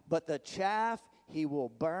barn, but the chaff he will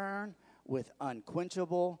burn with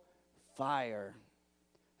unquenchable fire."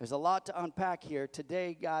 There's a lot to unpack here.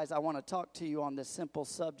 Today, guys, I want to talk to you on this simple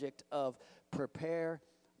subject of prepare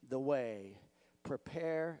the way.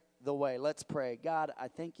 Prepare the way. Let's pray. God, I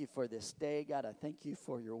thank you for this day. God, I thank you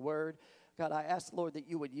for your word. God, I ask, Lord, that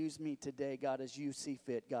you would use me today, God, as you see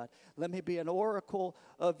fit, God. Let me be an oracle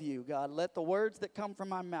of you, God. Let the words that come from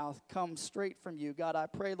my mouth come straight from you. God, I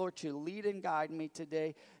pray, Lord, you lead and guide me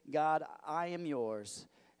today. God, I am yours.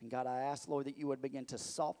 And God, I ask, Lord, that you would begin to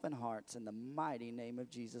soften hearts. In the mighty name of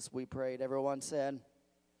Jesus, we prayed. Everyone said,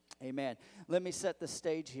 amen. Let me set the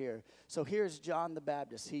stage here. So here's John the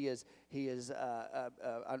Baptist. I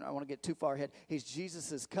don't want to get too far ahead. He's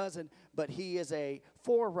Jesus' cousin, but he is a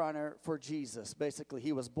forerunner for Jesus. Basically,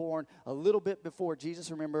 he was born a little bit before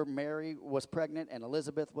Jesus. Remember, Mary was pregnant and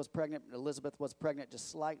Elizabeth was pregnant. Elizabeth was pregnant just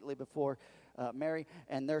slightly before Mary,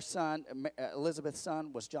 and their son, Elizabeth's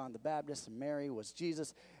son, was John the Baptist, and Mary was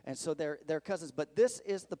Jesus, and so they're cousins. But this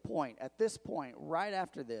is the point. At this point, right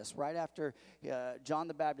after John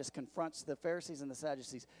the Baptist confronts the Pharisees and the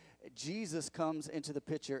Sadducees, Jesus comes into the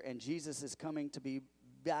picture, and Jesus is coming to be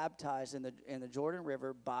baptized in the Jordan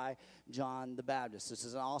River by John the Baptist. This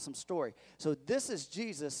is an awesome story. So this is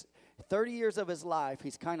Jesus. 30 years of his life,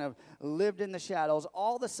 he's kind of lived in the shadows.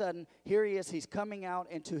 All of a sudden, here he is. He's coming out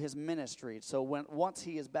into his ministry. So once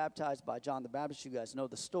he is baptized by John the Baptist, you guys know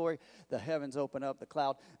the story. The heavens open up, the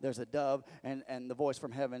cloud, there's a dove, and the voice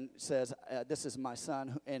from heaven says, "This is my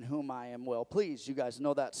son in whom I am well pleased." You guys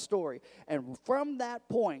know that story. And from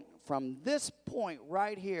this point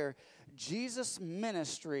right here, Jesus'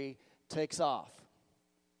 ministry takes off.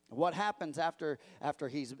 What happens after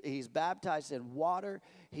he's baptized in water?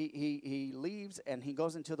 He leaves and he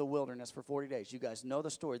goes into the wilderness for 40 days. You guys know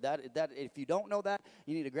the story. That if you don't know that,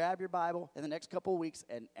 you need to grab your Bible in the next couple of weeks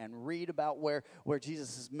and read about where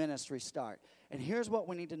Jesus' ministry start. And here's what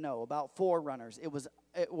we need to know about forerunners. It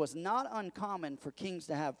was not uncommon for kings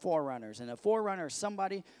to have forerunners, and a forerunner is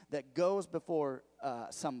somebody that goes before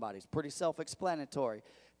somebody. It's pretty self-explanatory.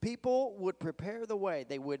 People would prepare the way.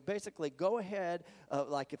 They would basically go ahead,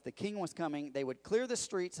 like if the king was coming, they would clear the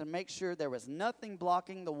streets and make sure there was nothing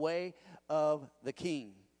blocking the way of the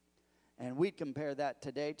king. And we'd compare that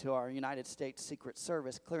today to our United States Secret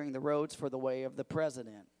Service clearing the roads for the way of the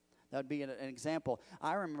president. That would be an example.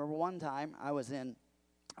 I remember one time I was in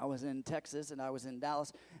Texas and I was in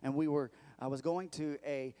Dallas, and I was going to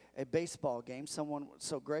a baseball game. Someone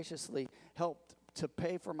so graciously helped to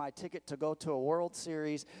pay for my ticket to go to a World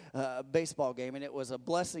Series baseball game, and it was a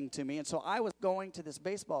blessing to me. And so I was going to this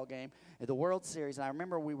baseball game at the World Series, and I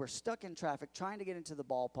remember we were stuck in traffic trying to get into the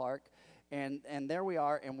ballpark, and there we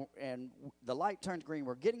are, and the light turns green.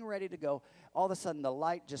 We're getting ready to go. All of a sudden, the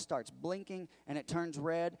light just starts blinking, and it turns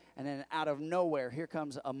red, and then out of nowhere, here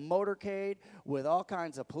comes a motorcade with all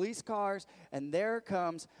kinds of police cars, and there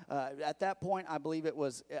comes, at that point, I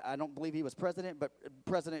don't believe he was president, but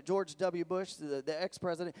President George W. Bush, the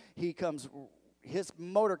ex-president, his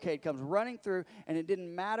motorcade comes running through, and it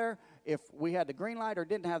didn't matter if we had the green light or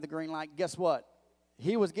didn't have the green light. Guess what?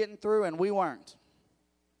 He was getting through, and we weren't.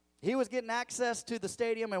 He was getting access to the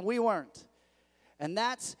stadium, and we weren't. And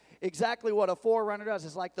that's exactly what a forerunner does.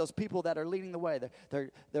 It's like those people that are leading the way.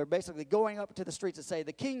 They're basically going up to the streets and say,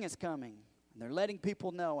 "The king is coming." And they're letting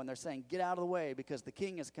people know, and they're saying, "Get out of the way because the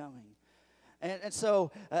king is coming." And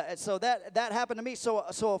so that happened to me. So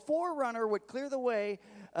a forerunner would clear the way,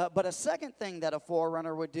 but a second thing that a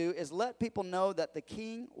forerunner would do is let people know that the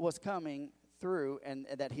king was coming through and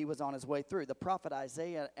that he was on his way through. The prophet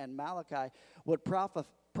Isaiah and Malachi would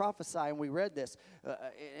prophesy, and we read this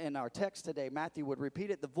in our text today. Matthew would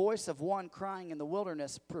repeat it. The voice of one crying in the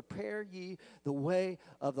wilderness, prepare ye the way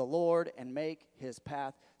of the Lord and make his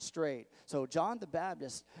path straight. So John the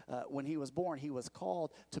Baptist, when he was born, he was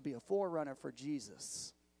called to be a forerunner for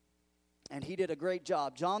Jesus. And he did a great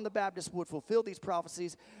job. John the Baptist would fulfill these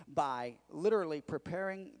prophecies by literally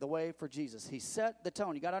preparing the way for Jesus. He set the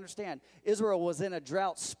tone. You got to understand, Israel was in a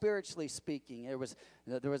drought spiritually speaking. It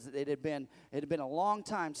had been a long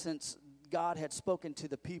time since God had spoken to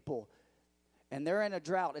the people, and they're in a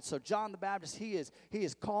drought. And so John the Baptist, he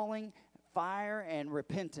is calling fire and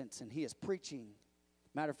repentance, and he is preaching.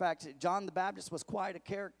 Matter of fact, John the Baptist was quite a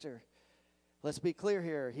character. Let's be clear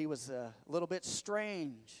here. He was a little bit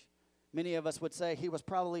strange. Many of us would say he was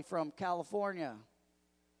probably from California.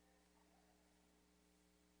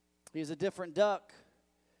 He's a different duck.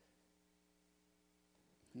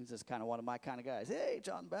 He's just kind of one of my kind of guys. Hey,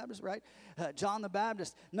 John the Baptist, right? John the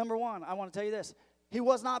Baptist. Number one, I want to tell you this. He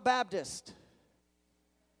was not Baptist.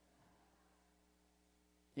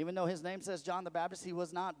 Even though his name says John the Baptist, he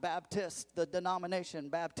was not Baptist, the denomination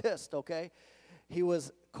Baptist, okay? He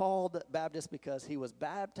was called Baptist because he was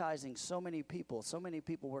baptizing so many people. So many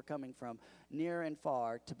people were coming from near and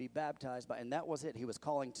far to be baptized by, and that was it. He was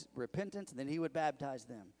calling to repentance, and then he would baptize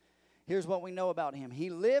them. Here's what we know about him. He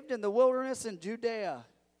lived in the wilderness in Judea.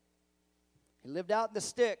 He lived out in the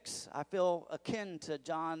sticks. I feel akin to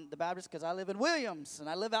John the Baptist because I live in Williams, and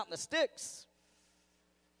I live out in the sticks.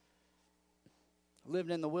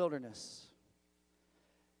 Lived in the wilderness.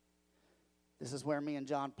 This is where me and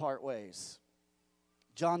John part ways.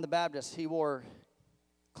 John the Baptist, he wore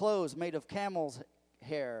clothes made of camel's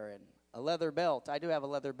hair and a leather belt. I do have a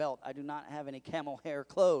leather belt. I do not have any camel hair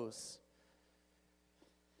clothes.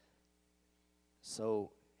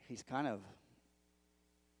 So he's kind of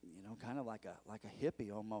like a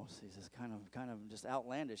hippie almost. He's just kind of just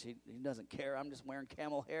outlandish. He doesn't care. I'm just wearing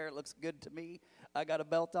camel hair. It looks good to me. I got a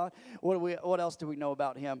belt on. What else do we know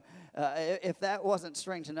about him? If that wasn't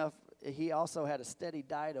strange enough, he also had a steady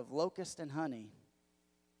diet of locust and honey.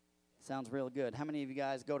 Sounds real good. How many of you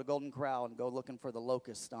guys go to Golden Corral and go looking for the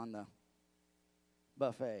locust on the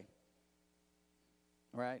buffet?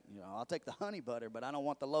 Right? I'll take the honey butter, but I don't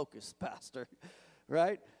want the locust, Pastor.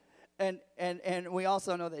 Right? And we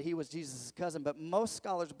also know that he was Jesus' cousin, but most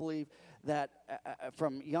scholars believe that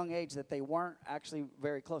from young age that they weren't actually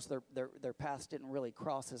very close. Their paths didn't really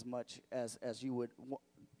cross as much as you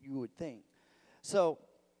would think. So,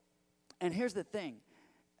 and here's the thing.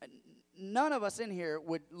 None of us in here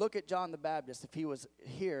would look at John the Baptist if he was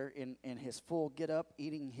here in his full get-up,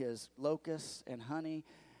 eating his locusts and honey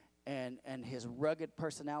and his rugged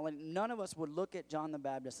personality. None of us would look at John the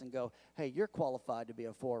Baptist and go, hey, you're qualified to be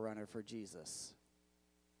a forerunner for Jesus.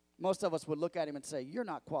 Most of us would look at him and say, you're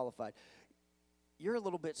not qualified. You're a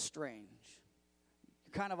little bit strange.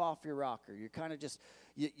 You're kind of off your rocker. You're kind of just,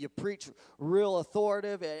 you preach real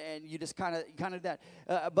authoritative, and you just kind of that.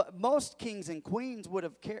 But most kings and queens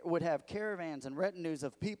would have caravans and retinues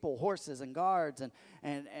of people, horses and guards, and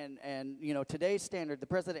today's standard, the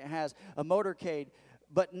president has a motorcade,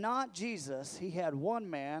 but not Jesus. He had one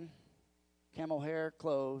man, camel hair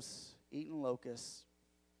clothes, eating locusts,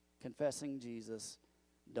 confessing Jesus,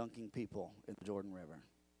 dunking people in the Jordan River.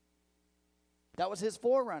 That was his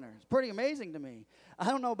forerunner. It's pretty amazing to me. I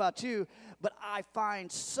don't know about you, but I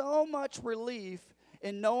find so much relief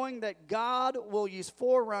in knowing that God will use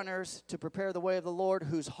forerunners to prepare the way of the Lord,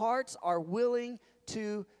 whose hearts are willing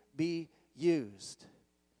to be used.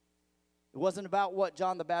 It wasn't about what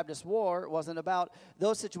John the Baptist wore. It wasn't about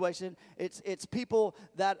those situations. It's people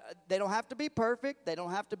that they don't have to be perfect. They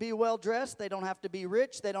don't have to be well-dressed. They don't have to be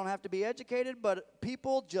rich. They don't have to be educated. But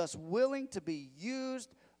people just willing to be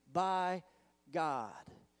used by God.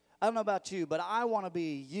 I don't know about you, but I want to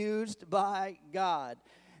be used by God.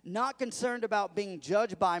 Not concerned about being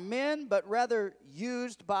judged by men, but rather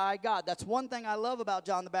used by God. That's one thing I love about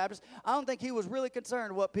John the Baptist. I don't think he was really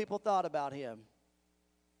concerned what people thought about him.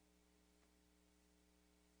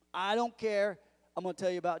 I don't care. I'm going to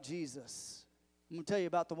tell you about Jesus. I'm going to tell you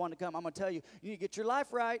about the one to come. I'm going to tell you, you need to get your life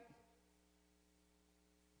right.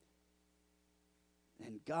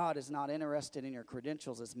 And God is not interested in your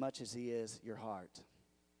credentials as much as he is your heart.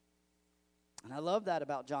 And I love that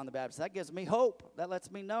about John the Baptist. That gives me hope. That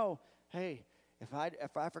lets me know, hey,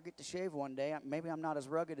 if I forget to shave one day, maybe I'm not as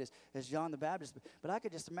rugged as John the Baptist. But I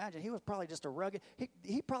could just imagine he was probably just a rugged,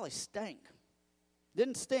 he probably stank.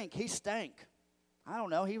 Didn't stink, he stank. I don't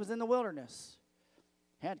know. He was in the wilderness.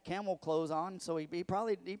 He had camel clothes on, so he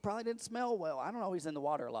probably didn't smell well. I don't know. He's in the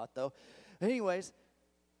water a lot, though. Anyways,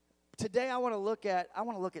 today I want to look at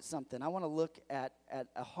something. I want to look at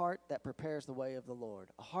a heart that prepares the way of the Lord.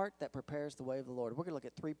 A heart that prepares the way of the Lord. We're going to look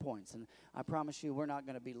at 3 points, and I promise you we're not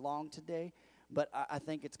going to be long today, but I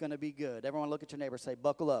think it's going to be good. Everyone look at your neighbor, say,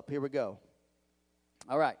 buckle up. Here we go.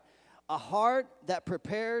 All right. A heart that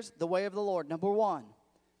prepares the way of the Lord. Number one,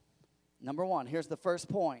 here's the first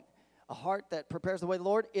point. A heart that prepares the way of the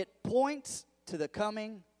Lord, it points to the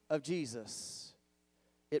coming of Jesus.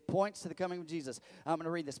 It points to the coming of Jesus. I'm going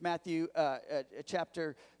to read this. Matthew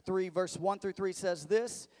chapter 3, verse 1 through 3 says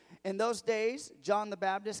this. In those days, John the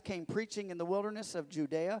Baptist came preaching in the wilderness of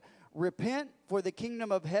Judea. Repent, for the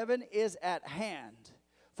kingdom of heaven is at hand.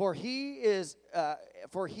 For he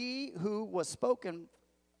who was spoken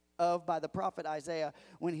of by the prophet Isaiah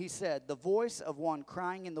when he said, the voice of one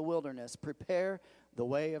crying in the wilderness, prepare the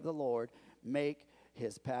way of the Lord, make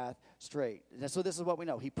his path straight. And so this is what we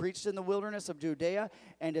know. He preached in the wilderness of Judea,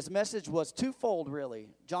 and his message was twofold, really.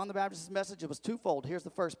 John the Baptist's message, it was twofold. Here's the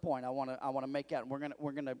first point I want to make out, and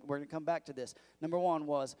we're gonna come back to this. Number one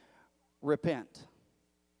was repent.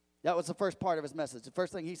 That was the first part of his message. The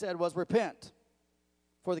first thing he said was repent,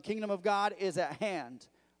 for the kingdom of God is at hand.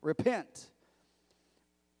 Repent.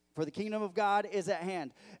 For the kingdom of God is at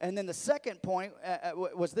hand. And then the second point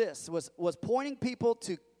was pointing people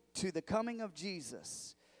to the coming of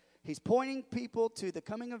Jesus. He's pointing people to the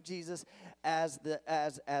coming of Jesus as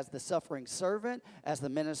the suffering servant, as the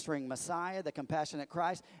ministering Messiah, the compassionate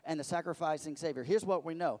Christ, and the sacrificing Savior. Here's what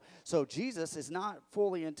we know. So Jesus is not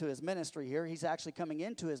fully into his ministry here. He's actually coming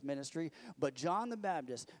into his ministry. But John the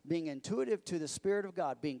Baptist, being intuitive to the Spirit of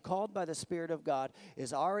God, being called by the Spirit of God,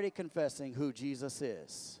 is already confessing who Jesus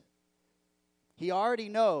is. He already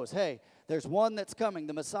knows, hey, there's one that's coming.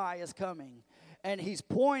 The Messiah is coming. And he's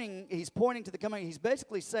pointing to the coming. He's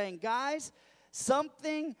basically saying, guys,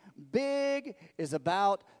 something big is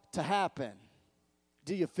about to happen.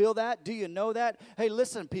 Do you feel that? Do you know that? Hey,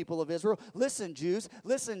 listen, people of Israel. Listen, Jews.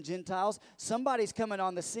 Listen, Gentiles. Somebody's coming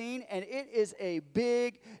on the scene, and it is a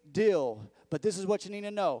big deal. But this is what you need to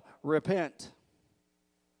know. Repent.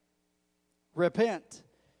 Repent.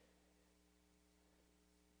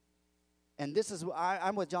 And this is,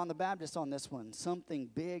 I'm with John the Baptist on this one. Something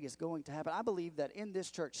big is going to happen. I believe that in this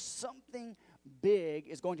church, something big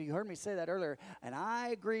is going to, you heard me say that earlier, and I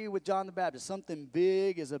agree with John the Baptist. Something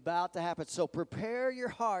big is about to happen. So prepare your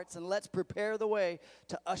hearts, and let's prepare the way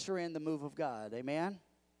to usher in the move of God. Amen?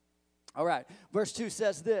 All right. Verse 2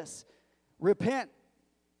 says this, repent.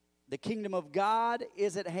 The kingdom of God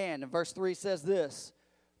is at hand. And verse 3 says this,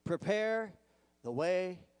 prepare the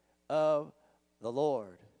way of the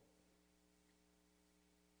Lord.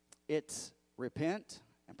 It's repent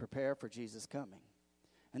and prepare for Jesus' coming.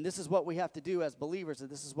 And this is what we have to do as believers, and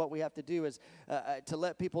this is what we have to do is to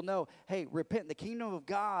let people know, hey, repent. The kingdom of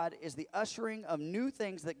God is the ushering of new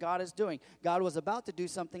things that God is doing. God was about to do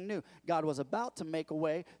something new. God was about to make a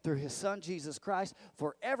way through his son, Jesus Christ,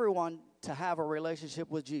 for everyone to have a relationship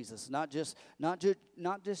with Jesus. Not just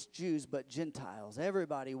Jews, but Gentiles.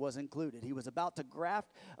 Everybody was included. He was about to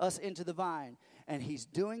graft us into the vine, and he's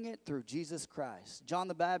doing it through Jesus Christ. John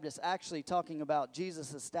the Baptist, actually talking about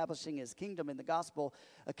Jesus establishing his kingdom in the gospel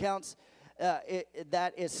accounts,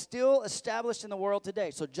 that is still established in the world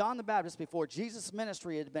today. So John the Baptist, before Jesus'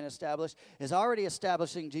 ministry had been established, is already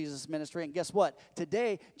establishing Jesus' ministry. And guess what?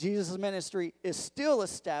 Today, Jesus' ministry is still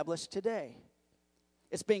established today.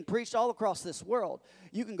 It's being preached all across this world.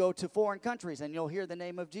 You can go to foreign countries and you'll hear the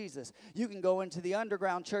name of Jesus. You can go into the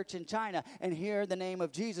underground church in China and hear the name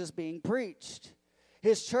of Jesus being preached.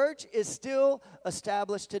 His church is still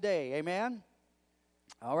established today. Amen?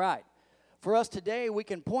 All right. For us today, we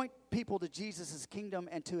can point people to Jesus' kingdom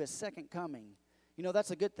and to his second coming. You know,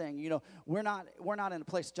 that's a good thing. You know, we're not in a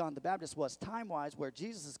place John the Baptist was time-wise where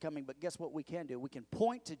Jesus is coming, but guess what we can do? We can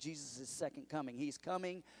point to Jesus' second coming. He's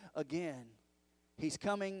coming again. He's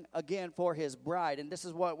coming again for his bride. And this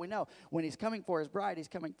is what we know. When he's coming for his bride, he's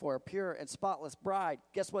coming for a pure and spotless bride.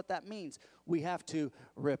 Guess what that means? We have to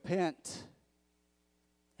repent.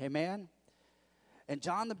 Amen? And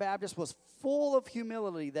John the Baptist was full of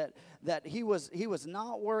humility, that he was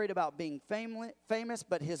not worried about being famous,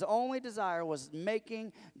 but his only desire was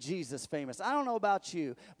making Jesus famous. I don't know about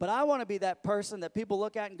you, but I want to be that person that people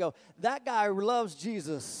look at and go, that guy loves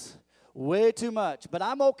Jesus way too much, but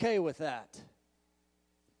I'm okay with that.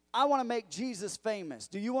 I want to make Jesus famous.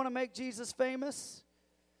 Do you want to make Jesus famous?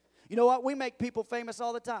 You know what? We make people famous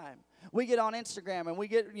all the time. We get on Instagram and we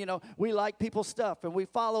get, we like people's stuff and we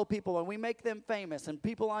follow people and we make them famous. And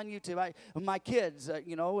people on YouTube, my kids,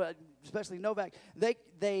 especially Novak,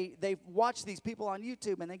 they watch these people on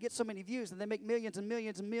YouTube and they get so many views and they make millions and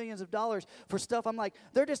millions and millions of dollars for stuff. I'm like,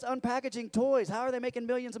 they're just unpackaging toys. How are they making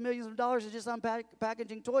millions and millions of dollars just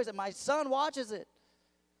unpackaging toys? And my son watches it.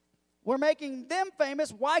 We're making them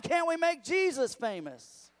famous. Why can't we make Jesus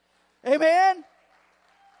famous? Amen?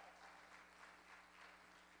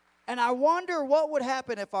 And I wonder what would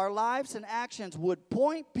happen if our lives and actions would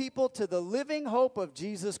point people to the living hope of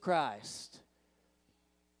Jesus Christ.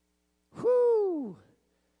 Whoo!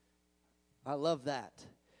 I love that.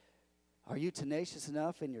 Are you tenacious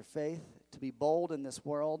enough in your faith to be bold in this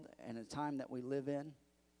world and a time that we live in?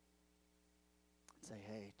 Say,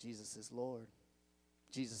 hey, Jesus is Lord.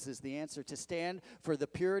 Jesus is the answer. To stand for the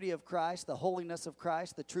purity of Christ, the holiness of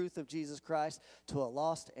Christ, the truth of Jesus Christ to a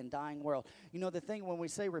lost and dying world. The thing when we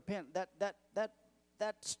say repent,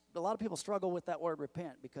 that's a lot of people struggle with that word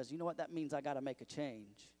repent, because you know what that means? I got to make a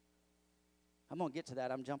change. I'm going to get to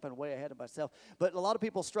that. I'm jumping way ahead of myself. But a lot of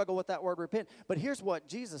people struggle with that word repent. But here's what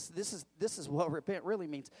this is what repent really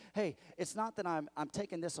means. Hey, it's not that I'm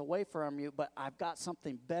taking this away from you, but I've got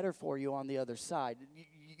something better for you on the other side.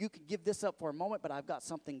 You can give this up for a moment, but I've got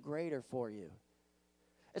something greater for you.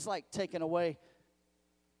 It's like taking away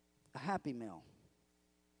a Happy Meal.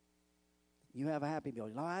 You have a Happy Meal.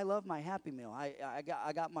 I love my Happy Meal. I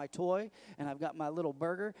got my toy, and I've got my little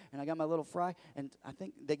burger, and I got my little fry, and I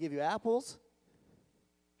think they give you apples.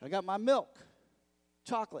 I got my milk,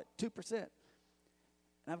 chocolate, 2%. And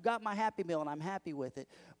I've got my Happy Meal, and I'm happy with it.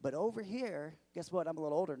 But over here, guess what? I'm a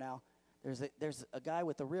little older now. There's a guy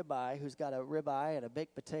with a ribeye who's got a ribeye and a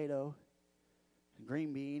baked potato, and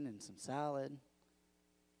green bean, and some salad.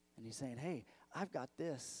 And he's saying, hey, I've got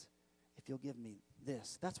this if you'll give me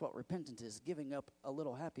this. That's what repentance is, giving up a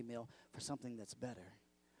little Happy Meal for something that's better.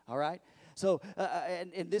 All right? So,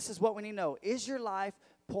 and this is what we need to know. Is your life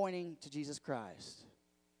pointing to Jesus Christ?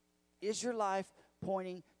 Is your life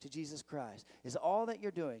pointing to Jesus Christ? Is all that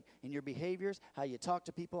you're doing in your behaviors, how you talk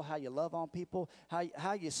to people, how you love on people,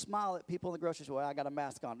 how you smile at people in the grocery store? Well, I got a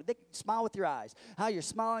mask on. Smile with your eyes. How you're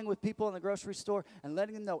smiling with people in the grocery store and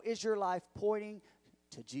letting them know, is your life pointing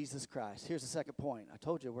to Jesus Christ? Here's the second point. I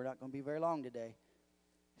told you we're not going to be very long today.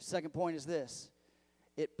 The second point is this.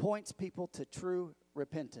 It points people to true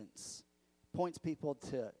repentance. Points people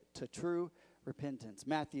to true repentance.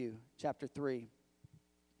 Matthew chapter 3.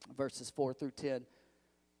 Verses 4 through 10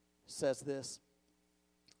 says this.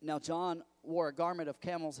 Now John wore a garment of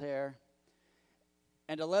camel's hair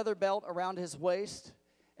and a leather belt around his waist,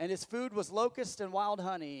 and his food was locust and wild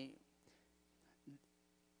honey.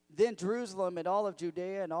 Then Jerusalem and all of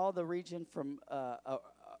Judea and all the region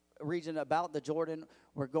region about the Jordan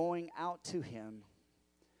were going out to him.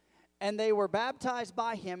 And they were baptized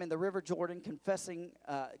by him in the river Jordan,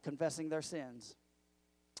 confessing their sins.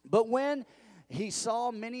 But when he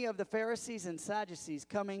saw many of the Pharisees and Sadducees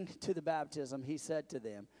coming to the baptism, he said to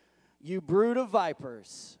them, you brood of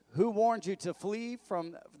vipers, who warned you to flee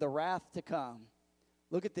from the wrath to come?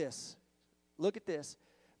 Look at this. Look at this.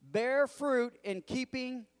 Bear fruit in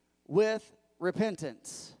keeping with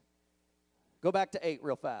repentance. Go back to 8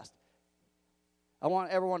 real fast. I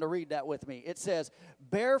want everyone to read that with me. It says,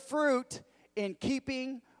 bear fruit in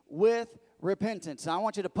keeping with repentance. Now, I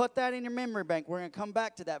want you to put that in your memory bank. We're going to come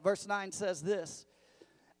back to that. Verse 9 says this.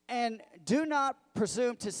 And do not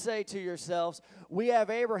presume to say to yourselves, we have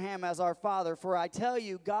Abraham as our father, for I tell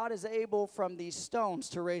you, God is able from these stones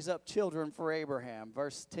to raise up children for Abraham.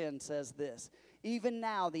 Verse 10 says this. Even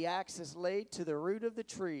now the axe is laid to the root of the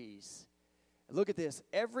trees. Look at this.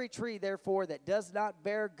 Every tree, therefore, that does not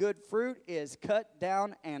bear good fruit is cut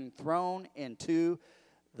down and thrown into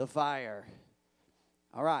the fire.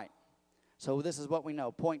 All right. So this is what we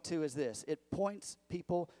know. Point 2 is this. It points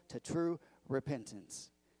people to true repentance.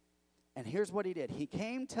 And here's what he did. He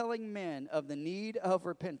came telling men of the need of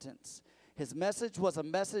repentance. His message was a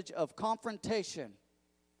message of confrontation.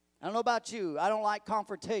 I don't know about you. I don't like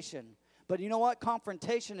confrontation. But you know what?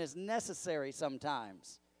 Confrontation is necessary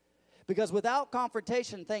sometimes. Because without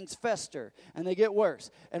confrontation, things fester and they get worse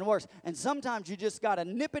and worse. And sometimes you just got to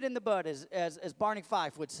nip it in the bud, as Barney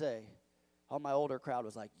Fife would say. All my older crowd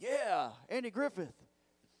was like, yeah, Andy Griffith.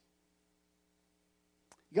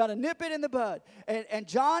 You got to nip it in the bud. And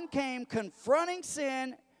John came confronting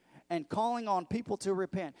sin and calling on people to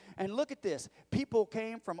repent. And look at this. People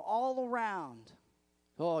came from all around.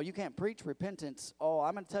 Oh, you can't preach repentance. Oh,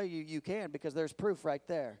 I'm going to tell you, you can, because there's proof right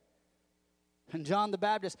there. And John the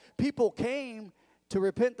Baptist, people came to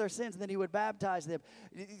repent their sins, and then he would baptize them.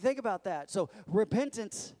 Think about that. So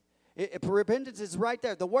repentance Repentance is right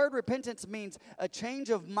there. The word repentance means a change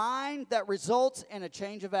of mind that results in a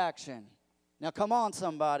change of action. Now, come on,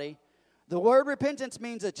 somebody. The word repentance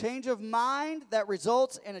means a change of mind that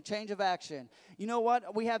results in a change of action. You know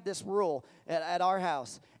what? We have this rule at our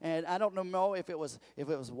house, and I don't know if it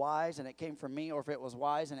was wise and it came from me, or if it was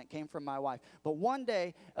wise and it came from my wife. But one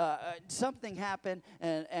day, something happened,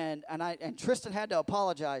 and Tristan had to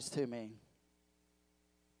apologize to me.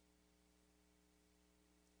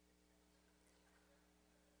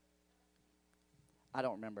 I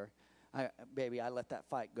don't remember. I let that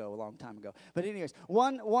fight go a long time ago. But anyways,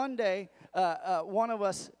 one day, one of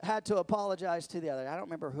us had to apologize to the other. I don't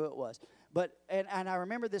remember who it was. But and I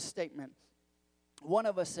remember this statement. One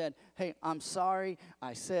of us said, "Hey, I'm sorry.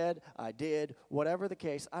 I said, I did, whatever the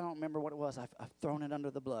case. I don't remember what it was. I've thrown it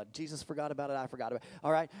under the blood. Jesus forgot about it. I forgot about it.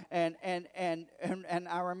 All right." And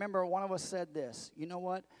I remember one of us said this. You know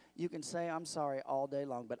what? You can say I'm sorry all day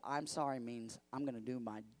long, but I'm sorry means I'm going to do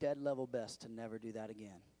my dead level best to never do that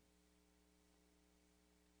again.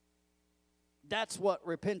 That's what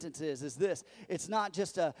repentance is this. It's not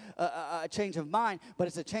just a change of mind, but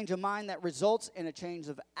it's a change of mind that results in a change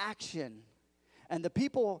of action. And the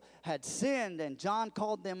people had sinned, and John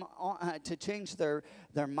called them to change their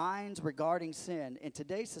minds regarding sin. In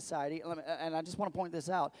today's society, and I just want to point this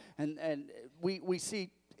out, and we see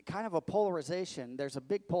kind of a polarization. There's a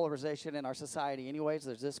big polarization in our society anyways.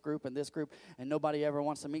 There's this group, and nobody ever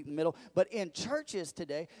wants to meet in the middle. But in churches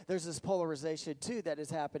today, there's this polarization too that is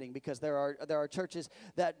happening, because there are churches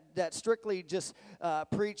that strictly just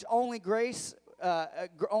preach only grace.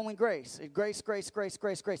 Only grace.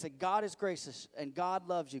 Grace. And God is gracious, and God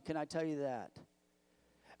loves you. Can I tell you that?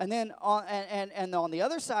 And then on the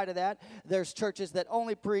other side of that, there's churches that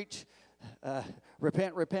only preach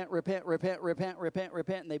repent,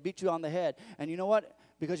 and they beat you on the head. And you know what?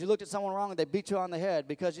 Because you looked at someone wrong and they beat you on the head.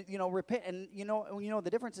 Because repent, and you know the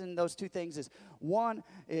difference in those two things is, one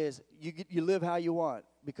is you live how you want,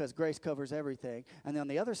 because grace covers everything. And then on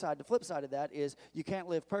the other side, the flip side of that is you can't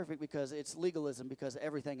live perfect, because it's legalism, because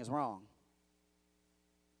everything is wrong.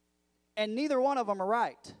 And neither one of them are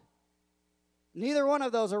right. Neither one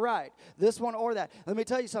of those are right. This one or that. Let me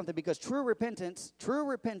tell you something, because true repentance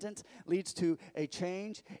leads to a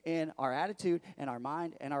change in our attitude and our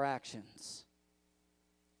mind and our actions.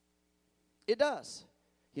 It does.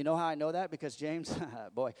 You know how I know that? Because James,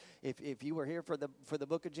 boy, if you were here for the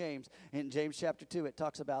book of James, in James chapter 2, it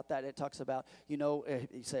talks about that. It talks about, you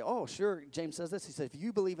say, oh, sure, James says this. He said, if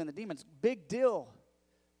you believe in the demons, big deal.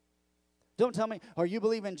 Don't tell me, or you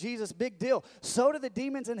believe in Jesus, big deal. So do the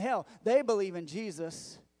demons in hell. They believe in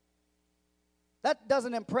Jesus. That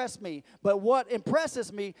doesn't impress me. But what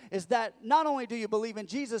impresses me is that not only do you believe in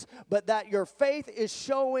Jesus, but that your faith is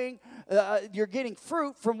showing, you're getting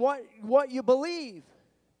fruit from what you believe.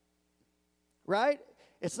 Right?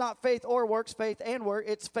 It's not faith or works, faith and work.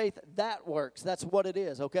 It's faith that works. That's what it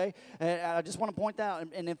is, okay? And I just want to point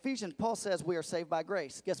out, in Ephesians, Paul says we are saved by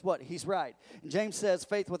grace. Guess what? He's right. And James says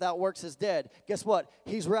faith without works is dead. Guess what?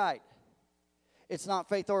 He's right. It's not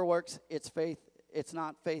faith or works. It's faith. It's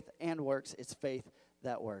not faith and works. It's faith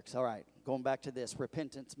that works. All right, going back to this.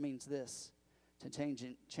 Repentance means this, to change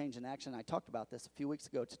in action. I talked about this a few weeks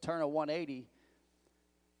ago. To turn a 180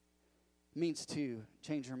 means to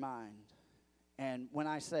change your mind. And when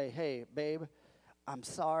I say, hey, babe, I'm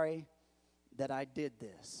sorry that I did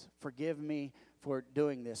this. Forgive me for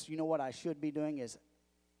doing this. You know what I should be doing is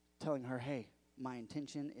telling her, hey, my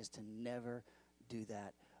intention is to never do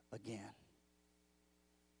that again.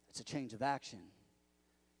 It's a change of action.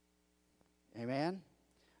 Amen?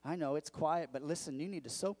 I know it's quiet, but listen, you need to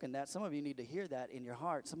soak in that. Some of you need to hear that in your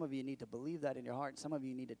heart. Some of you need to believe that in your heart. Some of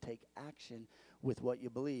you need to take action with what you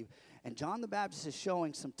believe. And John the Baptist is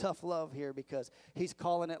showing some tough love here, because he's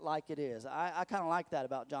calling it like it is. I kind of like that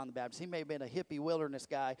about John the Baptist. He may have been a hippie wilderness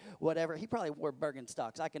guy, whatever. He probably wore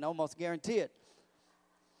Birkenstocks. I can almost guarantee it.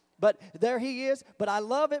 But there he is. But I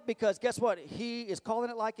love it because guess what? He is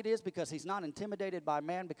calling it like it is, because he's not intimidated by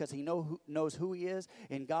man, because he knows who he is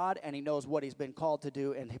in God, and he knows what he's been called to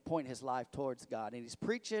do, and he point his life towards God. And he's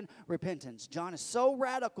preaching repentance. John is so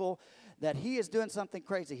radical that he is doing something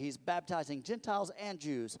crazy. He's baptizing Gentiles and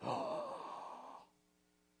Jews.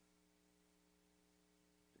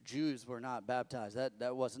 Jews were not baptized.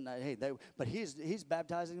 That wasn't that. Hey, but he's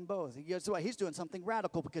baptizing them both. He's doing something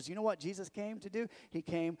radical, because you know what Jesus came to do? He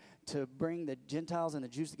came to bring the Gentiles and the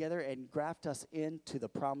Jews together and graft us into the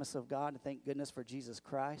promise of God. And thank goodness for Jesus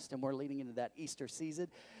Christ. And we're leading into that Easter season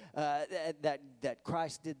that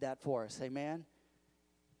Christ did that for us. Amen.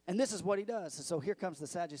 And this is what he does. And so here comes the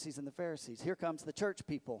Sadducees and the Pharisees. Here comes the church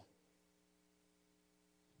people.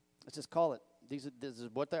 Let's just call it this is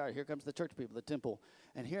what they are. Here comes the church people, the temple.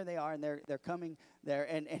 And here they are, and they're coming there.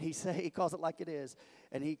 And he calls it like it is.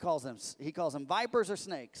 And he calls them vipers or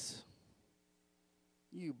snakes.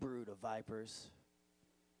 You brood of vipers.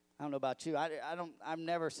 I don't know about you. I've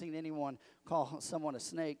never seen anyone call someone a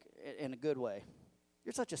snake in a good way.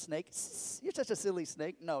 You're such a snake. You're such a silly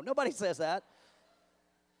snake. No, nobody says that.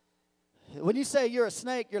 When you say you're a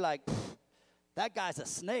snake, you're like, that guy's a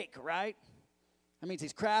snake, right? That means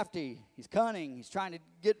he's crafty, he's cunning, he's trying to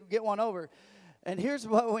get one over. And here's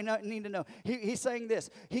what we need to know. He's saying this.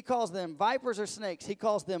 He calls them vipers or snakes. He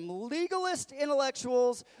calls them legalist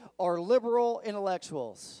intellectuals or liberal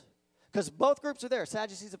intellectuals. Because both groups are there,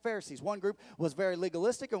 Sadducees and Pharisees. One group was very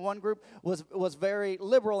legalistic, and one group was very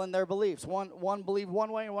liberal in their beliefs. One believed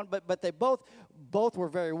one way, and but they both were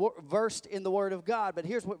very versed in the Word of God. But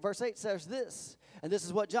here's what verse 8 says this, and this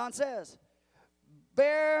is what John says.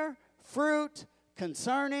 Bear fruit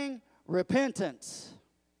concerning repentance.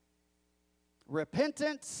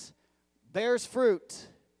 Repentance bears fruit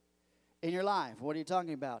in your life. What are you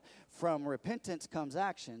talking about? From repentance comes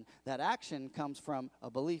action. That action comes from a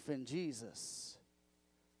belief in Jesus.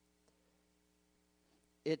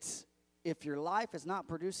 If your life is not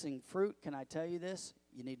producing fruit, can I tell you this?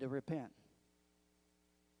 You need to repent.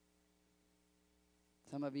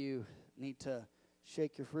 Some of you need to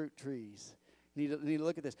shake your fruit trees. You need to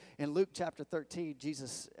look at this. In Luke chapter 13,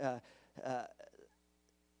 Jesus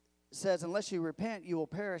says, unless you repent, you will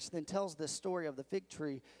perish. Then tells this story of the fig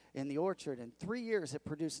tree in the orchard. In 3 years, it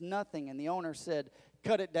produced nothing, and the owner said,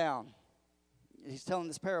 cut it down. He's telling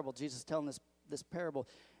this parable. Jesus is telling this parable.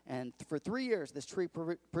 And for 3 years, this tree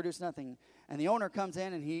produced nothing. And the owner comes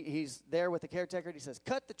in, and he's there with the caretaker, and he says,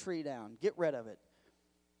 cut the tree down. Get rid of it.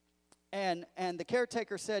 And the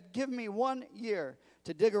caretaker said, give me 1 year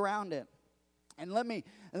to dig around it. And let me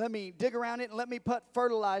dig around it, and let me put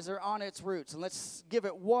fertilizer on its roots. And let's give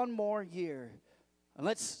it 1 more year. And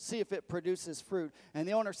let's see if it produces fruit. And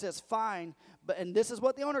the owner says, fine. And this is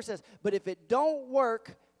what the owner says. But if it don't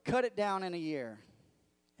work, cut it down in a year.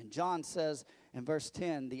 And John says in verse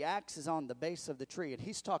 10, the axe is on the base of the tree. And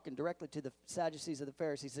he's talking directly to the Sadducees and the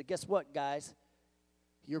Pharisees. He said, guess what, guys?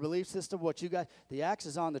 Your belief system, the axe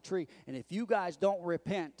is on the tree. And if you guys don't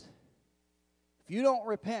repent,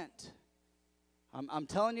 I'm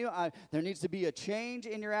telling you, there needs to be a change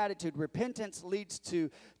in your attitude. Repentance leads to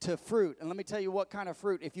fruit. And let me tell you what kind of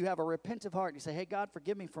fruit. If you have a repentant heart, and you say, hey, God,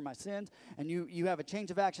 forgive me for my sins, and you have a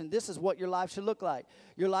change of action, this is what your life should look like.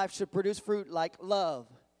 Your life should produce fruit like love,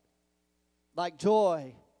 like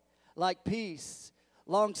joy, like peace,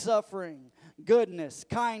 long-suffering, goodness,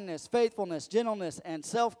 kindness, faithfulness, gentleness, and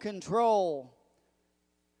self-control.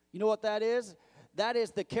 You know what that is? That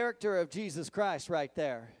is the character of Jesus Christ right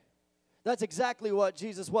there. That's exactly what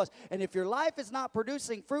Jesus was. And if your life is not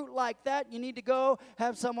producing fruit like that, you need to go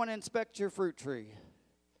have someone inspect your fruit tree.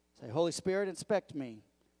 Say, Holy Spirit, inspect me.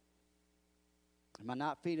 Am I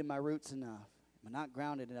not feeding my roots enough? Am I not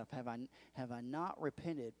grounded enough? Have I not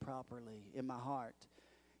repented properly in my heart?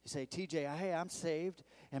 You say, TJ, hey, I'm saved,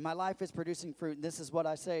 and my life is producing fruit, and this is what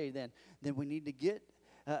I say. Then we need to get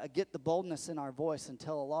the boldness in our voice and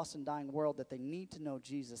tell a lost and dying world that they need to know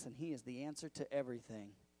Jesus, and He is the answer to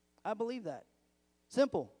everything. I believe that.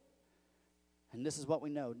 Simple. And this is what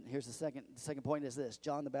we know. Here's the second point is this.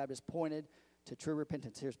 John the Baptist pointed to true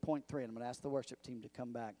repentance. Here's point 3, and I'm going to ask the worship team to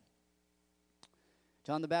come back.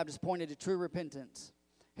 John the Baptist pointed to true repentance.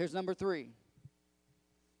 Here's number 3.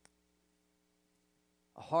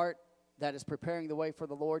 A heart that is preparing the way for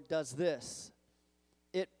the Lord does this.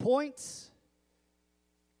 It points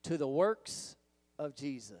to the works of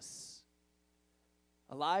Jesus.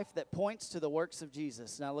 A life that points to the works of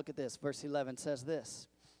Jesus. Now look at this. Verse 11 says this.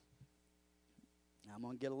 Now I'm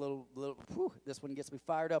going to get a little this one gets me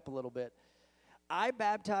fired up a little bit. I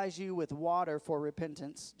baptize you with water for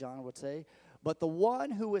repentance, John would say, but the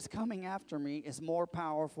one who is coming after me is more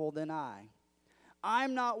powerful than I.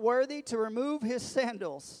 I'm not worthy to remove his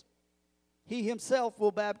sandals. He himself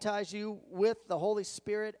will baptize you with the Holy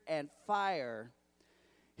Spirit and fire.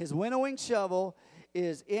 His winnowing shovel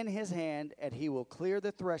is in his hand, and he will clear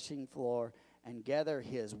the threshing floor and gather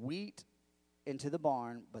his wheat into the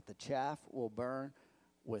barn, but the chaff will burn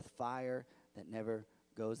with fire that never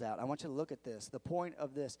goes out. I want you to look at this. The point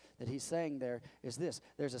of this that he's saying there is this.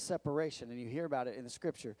 There's a separation, and you hear about it in the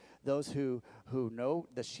Scripture. Those who know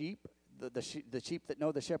the sheep, the sheep that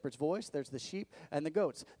know the shepherd's voice, there's the sheep and the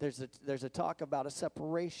goats. There's a talk about a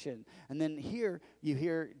separation. And then here you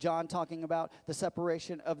hear John talking about the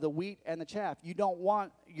separation of the wheat and the chaff. You don't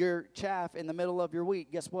want your chaff in the middle of your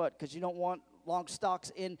wheat. Guess what? Because you don't want long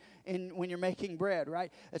stalks in when you're making bread,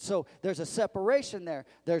 right? And so there's a separation there.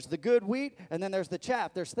 There's the good wheat, and then there's the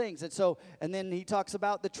chaff. There's things. And then he talks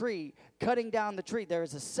about the tree, cutting down the tree. There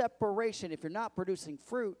is a separation. If you're not producing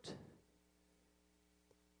fruit,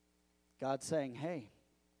 God's saying, hey,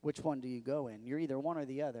 which one do you go in? You're either one or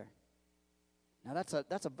the other. Now, that's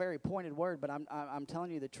a very pointed word, but I'm telling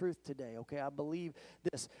you the truth today, okay? I believe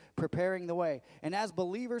this, preparing the way. And as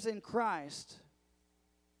believers in Christ,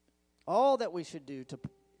 all that we should do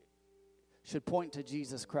should point to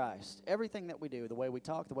Jesus Christ. Everything that we do, the way we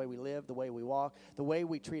talk, the way we live, the way we walk, the way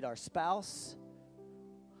we treat our spouse,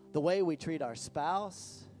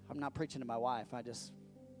 I'm not preaching to my wife. I just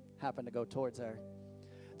happen to go towards her.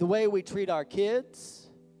 The way we treat our kids.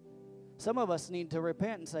 Some of us need to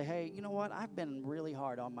repent and say, hey, you know what? I've been really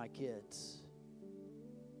hard on my kids.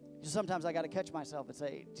 Sometimes I got to catch myself and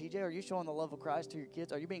say, TJ, are you showing the love of Christ to your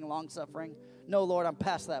kids? Are you being long-suffering? No, Lord, I'm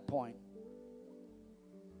past that point.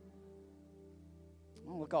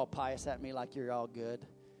 Don't look all pious at me like you're all good.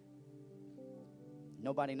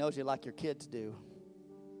 Nobody knows you like your kids do.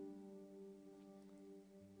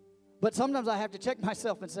 But sometimes I have to check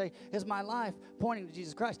myself and say, is my life pointing to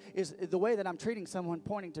Jesus Christ? Is the way that I'm treating someone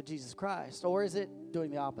pointing to Jesus Christ? Or is it doing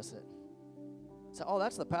the opposite? So, oh,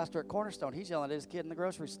 that's the pastor at Cornerstone. He's yelling at his kid in the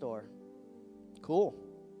grocery store. Cool.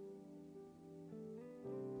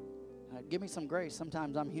 Give me some grace.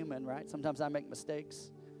 Sometimes I'm human, right? Sometimes I make mistakes.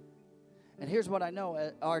 And here's what I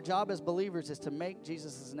know. Our job as believers is to make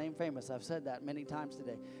Jesus' name famous. I've said that many times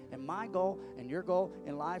today. And my goal and your goal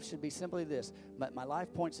in life should be simply this. But my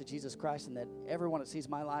life points to Jesus Christ, and that everyone that sees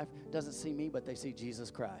my life doesn't see me, but they see Jesus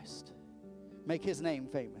Christ. Make his name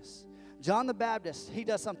famous. John the Baptist, he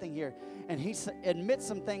does something here. And he admits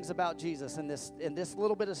some things about Jesus in this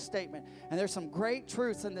little bit of statement. And there's some great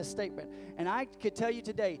truths in this statement. And I could tell you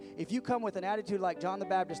today, if you come with an attitude like John the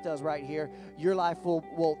Baptist does right here, your life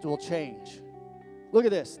will change. Look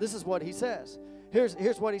at this. This is what he says.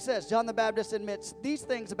 Here's what he says. John the Baptist admits these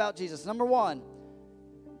things about Jesus. Number one,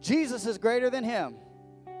 Jesus is greater than him.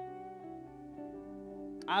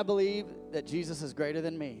 I believe that Jesus is greater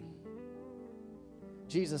than me.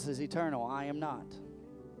 Jesus is eternal. I am not.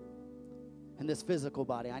 In this physical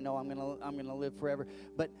body, I know I'm gonna live forever.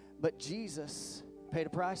 But Jesus paid a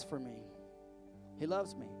price for me. He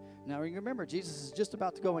loves me. Now remember, Jesus is just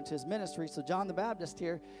about to go into his ministry. So John the Baptist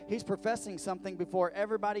here, he's professing something before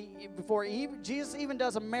Jesus even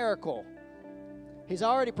does a miracle. He's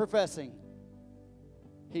already professing.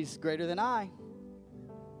 He's greater than I.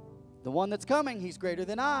 The one that's coming, he's greater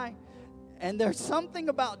than I. And there's something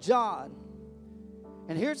about John.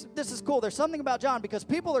 And this is cool. There's something about John because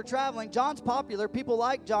people are traveling. John's popular. People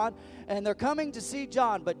like John, and they're coming to see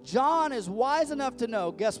John. But John is wise enough to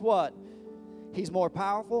know, guess what? He's more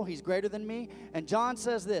powerful. He's greater than me. And John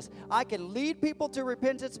says this, I can lead people to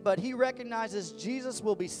repentance, but he recognizes Jesus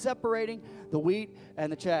will be separating the wheat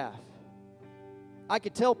and the chaff. I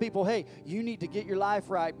could tell people, hey, you need to get your life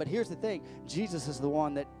right. But here's the thing. Jesus is the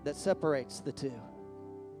one that separates the two.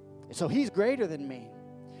 So he's greater than me.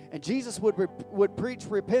 And Jesus would preach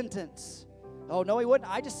repentance. Oh, no, he wouldn't.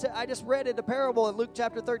 I just read it, a parable in Luke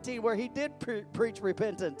chapter 13 where he did preach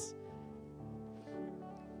repentance.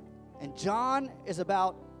 And John is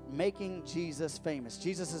about making Jesus famous.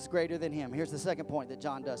 Jesus is greater than him. Here's the second point that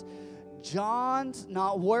John does. John's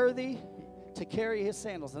not worthy to carry his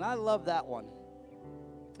sandals. And I love that one.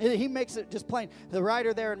 He makes it just plain. The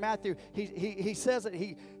writer there in Matthew, he says it.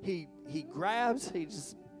 He grabs.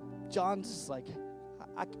 John's just like,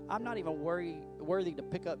 I'm not even worthy to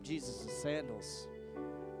pick up Jesus' sandals.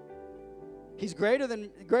 He's greater than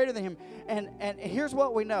him. And here's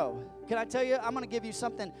what we know. Can I tell you? I'm going to give you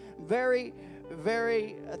something very,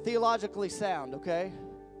 very theologically sound, okay?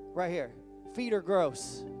 Right here. Feet are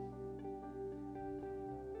gross.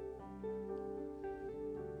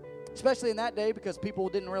 Especially in that day because people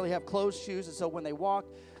didn't really have closed shoes. And so when they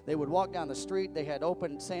walked, they would walk down the street. They had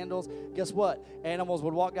open sandals. Guess what? Animals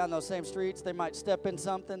would walk down those same streets. They might step in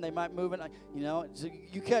something. They might move it. So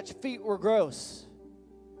you catch feet were gross.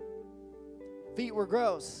 Feet were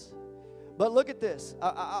gross. But look at this.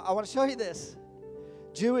 I want to show you this.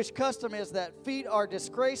 Jewish custom is that feet are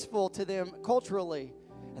disgraceful to them culturally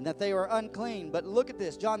and that they are unclean. But look at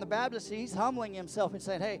this. John the Baptist, he's humbling himself and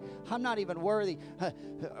saying, hey, I'm not even worthy.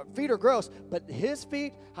 Feet are gross, but his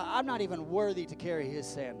feet, I'm not even worthy to carry his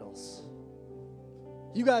sandals.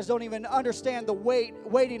 You guys don't even understand the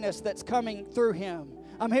weightiness that's coming through him.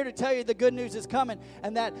 I'm here to tell you the good news is coming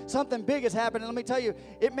and that something big is happening. Let me tell you,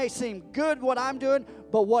 it may seem good what I'm doing,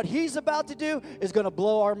 but what he's about to do is going to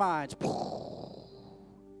blow our minds.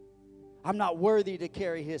 I'm not worthy to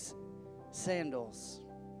carry his sandals.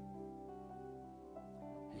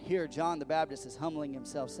 here John the Baptist is humbling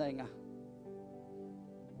himself, saying,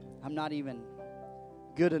 I'm not even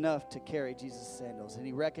good enough to carry Jesus' sandals. And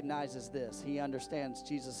he recognizes this. He understands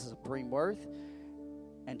Jesus' supreme worth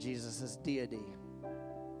and Jesus' deity.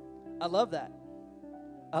 I love that.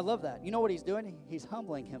 I love that. You know what he's doing? He's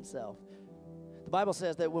humbling himself. The Bible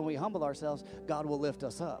says that when we humble ourselves, God will lift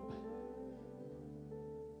us up.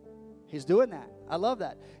 He's doing that. I love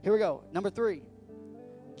that. Here we go. Number 3.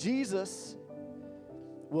 Jesus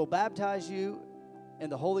will baptize you in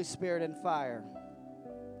the Holy Spirit and fire.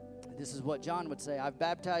 This is what John would say. I've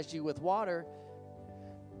baptized you with water,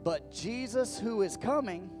 but Jesus who is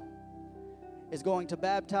coming is going to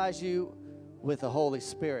baptize you with the Holy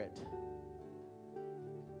Spirit.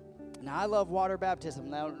 Now, I love water baptism.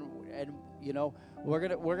 Now, and you know, we're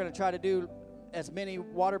gonna try to do as many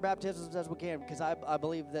water baptisms as we can, because I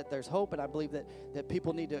believe that there's hope, and I believe that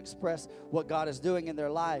people need to express what God is doing in their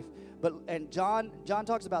life. And John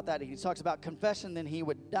talks about that. He talks about confession. Then he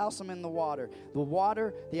would douse them in the water.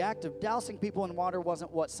 The act of dousing people in water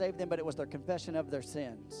wasn't what saved them, but it was their confession of their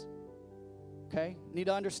sins. Okay? Need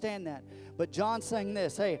to understand that. But John's saying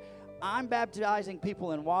this, hey, I'm baptizing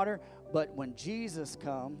people in water, but when Jesus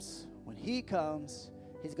comes, when he comes,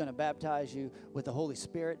 he's going to baptize you with the Holy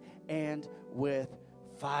Spirit and with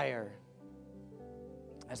fire.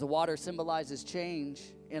 As the water symbolizes change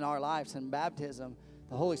in our lives and baptism,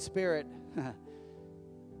 the Holy Spirit,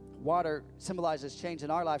 water symbolizes change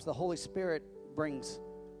in our lives. The Holy Spirit brings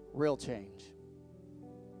real change.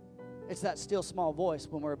 It's that still small voice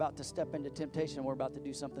when we're about to step into temptation, we're about to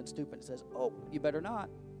do something stupid. It says, oh, you better not.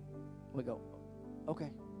 We go,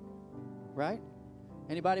 okay. Right?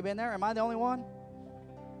 Anybody been there? Am I the only one?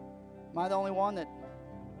 Am I the only one that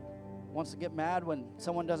wants to get mad when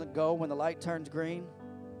someone doesn't go when the light turns green?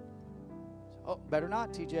 Oh, better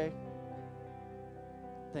not, TJ.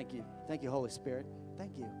 Thank you. Thank you, Holy Spirit.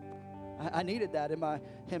 Thank you. I needed that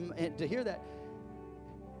to hear that.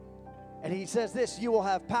 And he says this, you will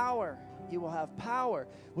have power. You will have power.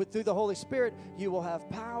 Through the Holy Spirit, you will have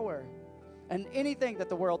power. And anything that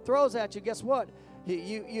the world throws at you, guess what?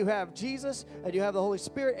 You have Jesus, and you have the Holy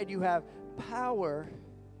Spirit, and you have power.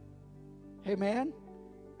 Amen?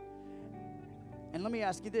 And let me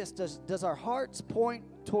ask you this. Does our hearts point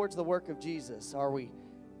towards the work of Jesus? Are we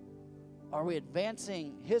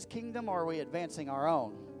advancing his kingdom, or are we advancing our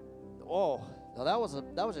own? Oh, now that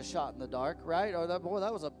was a shot in the dark, right? Or that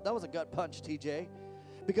was a gut punch, TJ.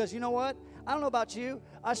 Because you know what? I don't know about you.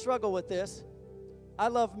 I struggle with this. I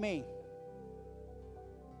love me.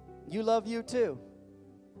 You love you too.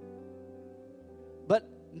 But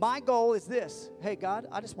my goal is this. Hey, God,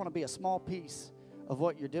 I just want to be a small piece of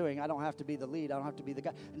what you're doing. I don't have to be the lead. I don't have to be the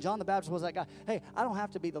guy. And John the Baptist was that guy. Hey, I don't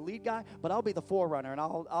have to be the lead guy, but I'll be the forerunner, and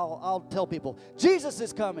I'll tell people, Jesus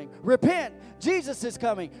is coming. Repent. Jesus is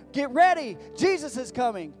coming. Get ready. Jesus is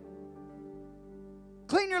coming.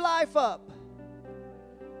 Clean your life up.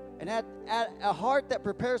 And at a heart that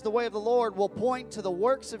prepares the way of the Lord will point to the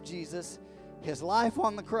works of Jesus, his life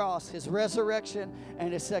on the cross, his resurrection,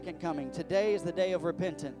 and his second coming. Today is the day of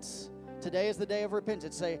repentance. Today is the day of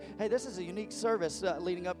repentance. Say, hey, this is a unique service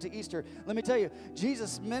leading up to Easter. Let me tell you,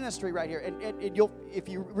 Jesus' ministry right here, and if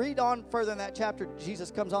you read on further in that chapter,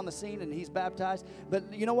 Jesus comes on the scene and he's baptized.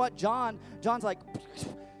 But you know what? John's like,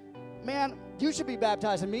 man, you should be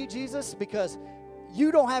baptizing me, Jesus, because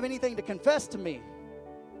you don't have anything to confess to me.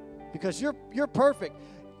 Because you're perfect.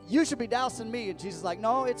 You should be dousing me. And Jesus is like,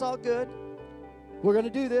 no, it's all good. We're going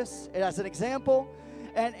to do this. And as an example,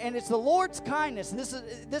 and it's the Lord's kindness. This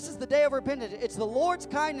is the day of repentance. It's the Lord's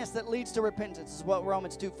kindness that leads to repentance. This is what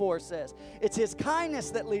Romans 2:4 says. It's his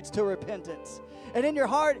kindness that leads to repentance. And in your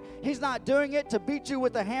heart, he's not doing it to beat you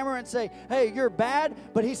with a hammer and say, hey, you're bad.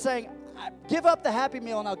 But he's saying, give up the Happy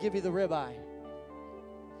Meal and I'll give you the ribeye.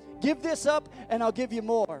 Give this up and I'll give you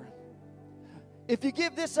more. If you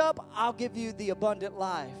give this up, I'll give you the abundant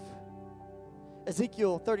life.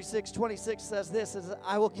 Ezekiel 36:26 says this,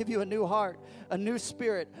 I will give you a new heart, a new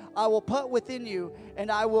spirit. I will put within you,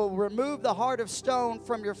 and I will remove the heart of stone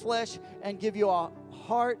from your flesh and give you a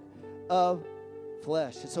heart of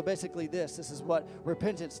flesh. And so basically this is what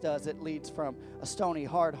repentance does. It leads from a stony,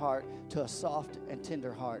 hard heart to a soft and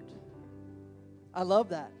tender heart. I love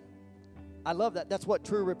that. I love that. That's what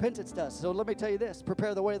true repentance does. So let me tell you this.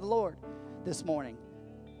 Prepare the way of the Lord this morning.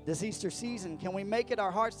 This Easter season, can we make it our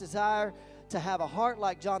heart's desire to have a heart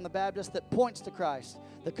like John the Baptist that points to Christ,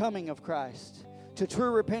 the coming of Christ, to true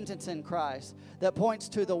repentance in Christ, that points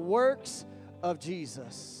to the works of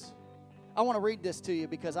Jesus? I want to read this to you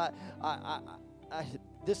because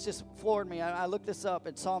this just floored me. I looked this up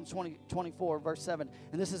in Psalms 24, verse 7.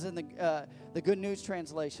 And this is in the Good News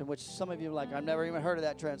translation, which some of you are like, I've never even heard of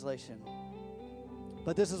that translation.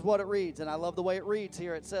 But this is what it reads, and I love the way it reads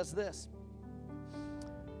here. It says this: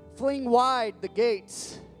 fling wide the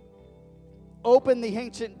gates, open the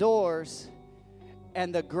ancient doors,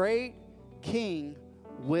 and the great King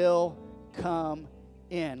will come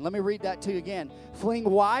in. Let me read that to you again. Fling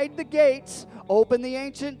wide the gates, open the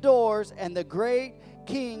ancient doors, and the great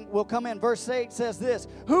King will come in. Verse 8 says this: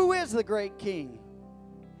 who is the great King?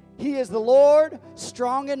 He is the Lord,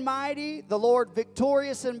 strong and mighty, the Lord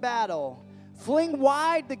victorious in battle. Fling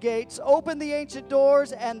wide the gates, open the ancient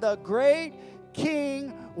doors, and the great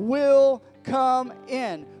King will come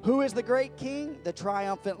in. Who is the great King? The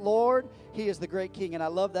triumphant Lord. He is the great King. And I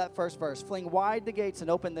love that first verse. Fling wide the gates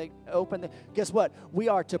and open the. Guess what? We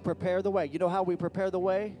are to prepare the way. You know how we prepare the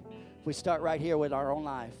way? We start right here with our own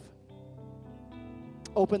life.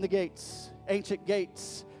 Open the gates, ancient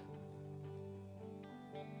gates.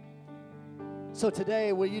 So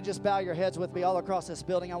today, will you just bow your heads with me all across this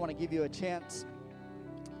building? I want to give you a chance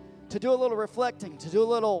to do a little reflecting, to do a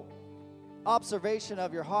little observation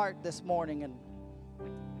of your heart this morning. And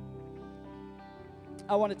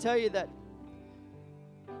I want to tell you that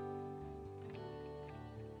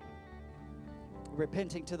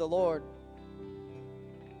repenting to the Lord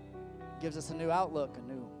gives us a new outlook,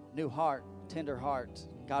 a new heart, tender heart.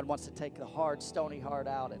 God wants to take the hard, stony heart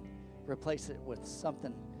out and replace it with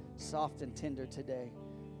something soft and tender today.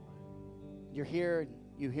 You're here,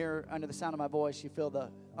 you hear under the sound of my voice, you feel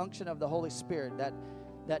the unction of the Holy Spirit.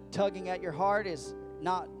 That tugging at your heart is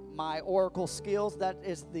not my oracle skills. That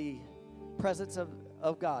is the presence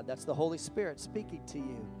of God. That's the Holy Spirit speaking to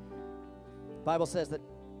you. The Bible says that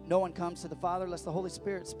no one comes to the Father unless the Holy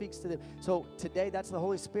Spirit speaks to them. So today, that's the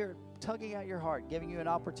Holy Spirit tugging at your heart, giving you an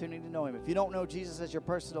opportunity to know Him. If you don't know Jesus as your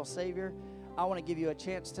personal Savior, I want to give you a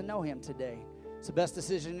chance to know Him today. It's the best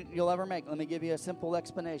decision you'll ever make. Let me give you a simple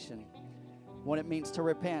explanation. What it means to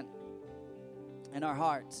repent in our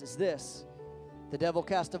hearts is this: the devil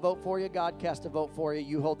cast a vote for you, God cast a vote for you.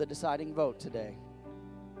 You hold the deciding vote today.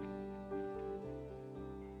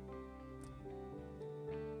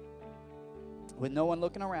 With no one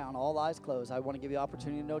looking around, all eyes closed, I want to give you the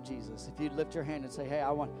opportunity to know Jesus. If you'd lift your hand and say, hey, I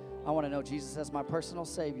want to know Jesus as my personal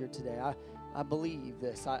Savior today. I believe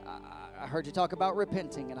this. I heard you talk about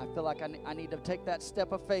repenting, and I feel like I need to take that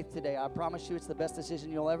step of faith today. I promise you it's the best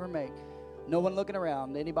decision you'll ever make. No one looking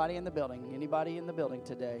around. Anybody in the building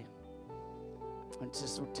today. And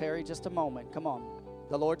just Terry, just a moment. Come on.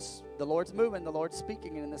 The Lord's moving. The Lord's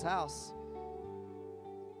speaking in this house.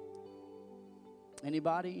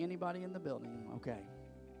 Anybody in the building? Okay.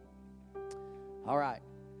 All right.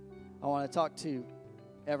 I want to talk to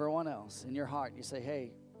everyone else. In your heart, you say,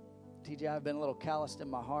 hey, TJ, I've been a little calloused in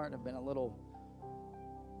my heart. I've been a little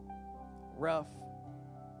rough.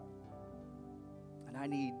 And I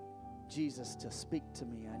need Jesus to speak to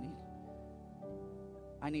me.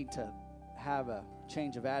 I need to have a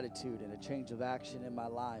change of attitude and a change of action in my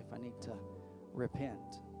life. I need to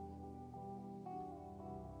repent.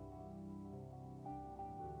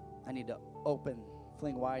 I need to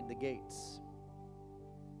fling wide the gates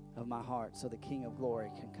of my heart so the King of Glory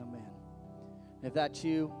can come in. If that's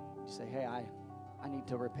you, you say, hey, I need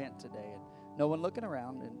to repent today. And no one looking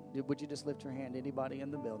around. And would you just lift your hand? Anybody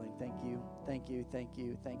in the building? Thank you. Thank you. Thank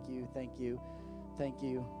you. Thank you. Thank you. Thank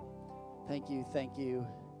you. Thank you. Thank you.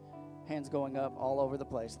 Hands going up all over the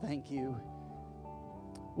place. Thank you.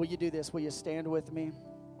 Will you do this? Will you stand with me?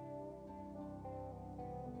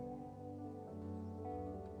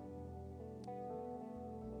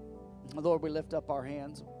 Lord, we lift up our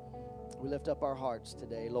hands. We lift up our hearts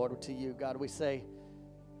today, Lord, to you. God, we say,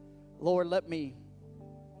 Lord, let me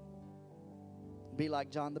be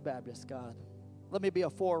like John the Baptist, God. Let me be a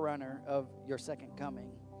forerunner of your second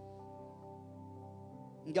coming.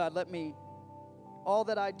 And God, let me, all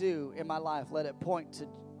that I do in my life, let it point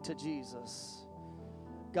to Jesus.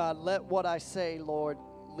 God, let what I say, Lord,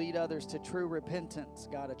 lead others to true repentance,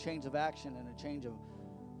 God, a change of action and a change of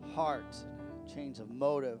heart, a change of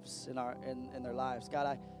motives in their lives.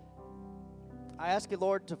 God, I ask you,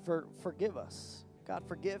 Lord, to forgive us. God,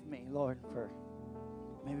 forgive me, Lord, for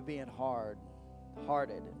maybe being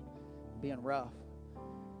hard-hearted, being rough.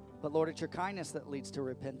 But, Lord, it's your kindness that leads to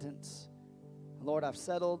repentance. Lord, I've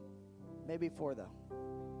settled maybe for the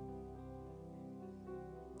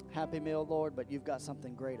Happy Meal, Lord, but you've got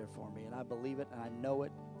something greater for me, and I believe it, and I know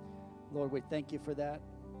it. Lord, we thank you for that.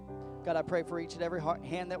 God, I pray for each and every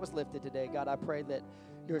hand that was lifted today. God, I pray that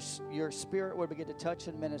your spirit would begin to touch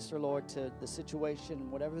and minister, Lord, to the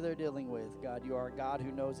situation, whatever they're dealing with. God, you are a God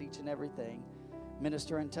who knows each and everything.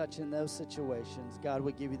 Minister and touch in those situations. God,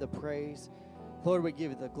 we give you the praise. Lord, we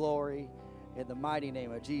give you the glory in the mighty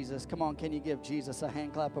name of Jesus. Come on, can you give Jesus a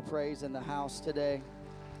hand clap of praise in the house today?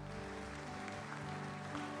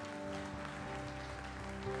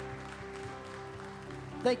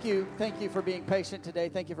 Thank you for being patient today.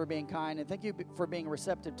 Thank you for being kind, and thank you for being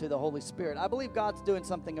receptive to the Holy Spirit. I believe God's doing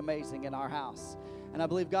something amazing in our house, and I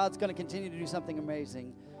believe God's going to continue to do something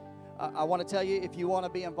amazing. I want to tell you, if you want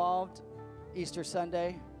to be involved Easter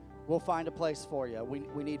Sunday, we'll find a place for you.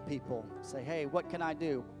 We need people. Say, hey, what can I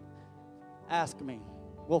do? Ask me.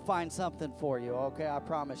 We'll find something for you, okay? I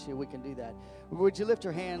promise you we can do that. Would you lift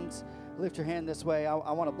your hands? Lift your hand this way. I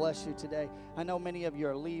want to bless you today. I know many of you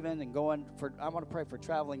are leaving and going for, I want to pray for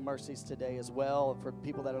traveling mercies today as well for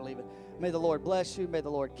people that are leaving. May the Lord bless you. May the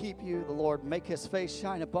Lord keep you. The Lord make his face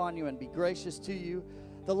shine upon you and be gracious to you.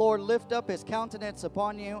 The Lord lift up his countenance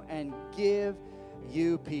upon you and give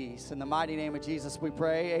you peace. In the mighty name of Jesus we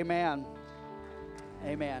pray. Amen.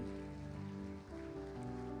 Amen.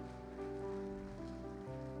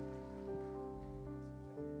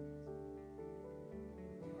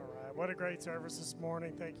 What a great service this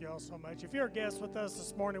morning. Thank you all so much. If you're a guest with us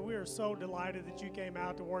this morning, we are so delighted that you came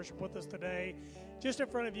out to worship with us today. Just in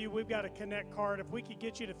front of you, we've got a Connect card. If we could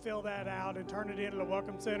get you to fill that out and turn it into the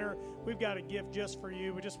Welcome Center, we've got a gift just for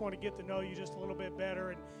you. We just want to get to know you just a little bit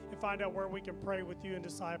better and find out where we can pray with you and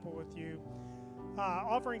disciple with you.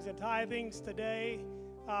 Offerings and tithings today.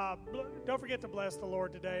 Don't forget to bless the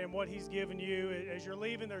Lord today and what he's given you. As you're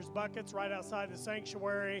leaving, there's buckets right outside the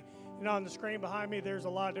sanctuary. And on the screen behind me, there's a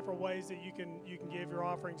lot of different ways that you can give your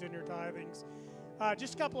offerings and your tithings.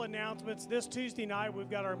 Just a couple announcements. This Tuesday night, we've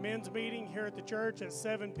got our men's meeting here at the church at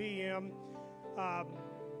 7 p.m.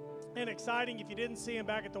 And exciting, if you didn't see them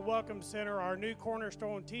back at the Welcome Center, our new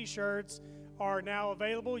Cornerstone T-shirts are now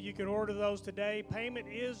available. You can order those today. Payment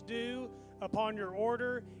is due upon your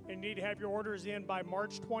order, and you need to have your orders in by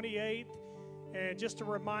March 28th. And just a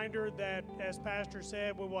reminder that, as Pastor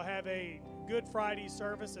said, we will have a Good Friday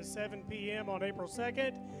service at 7 p.m. on April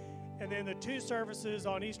 2nd, and then the two services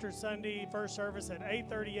on Easter Sunday, first service at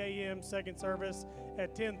 8:30 a.m., second service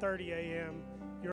at 10:30 a.m.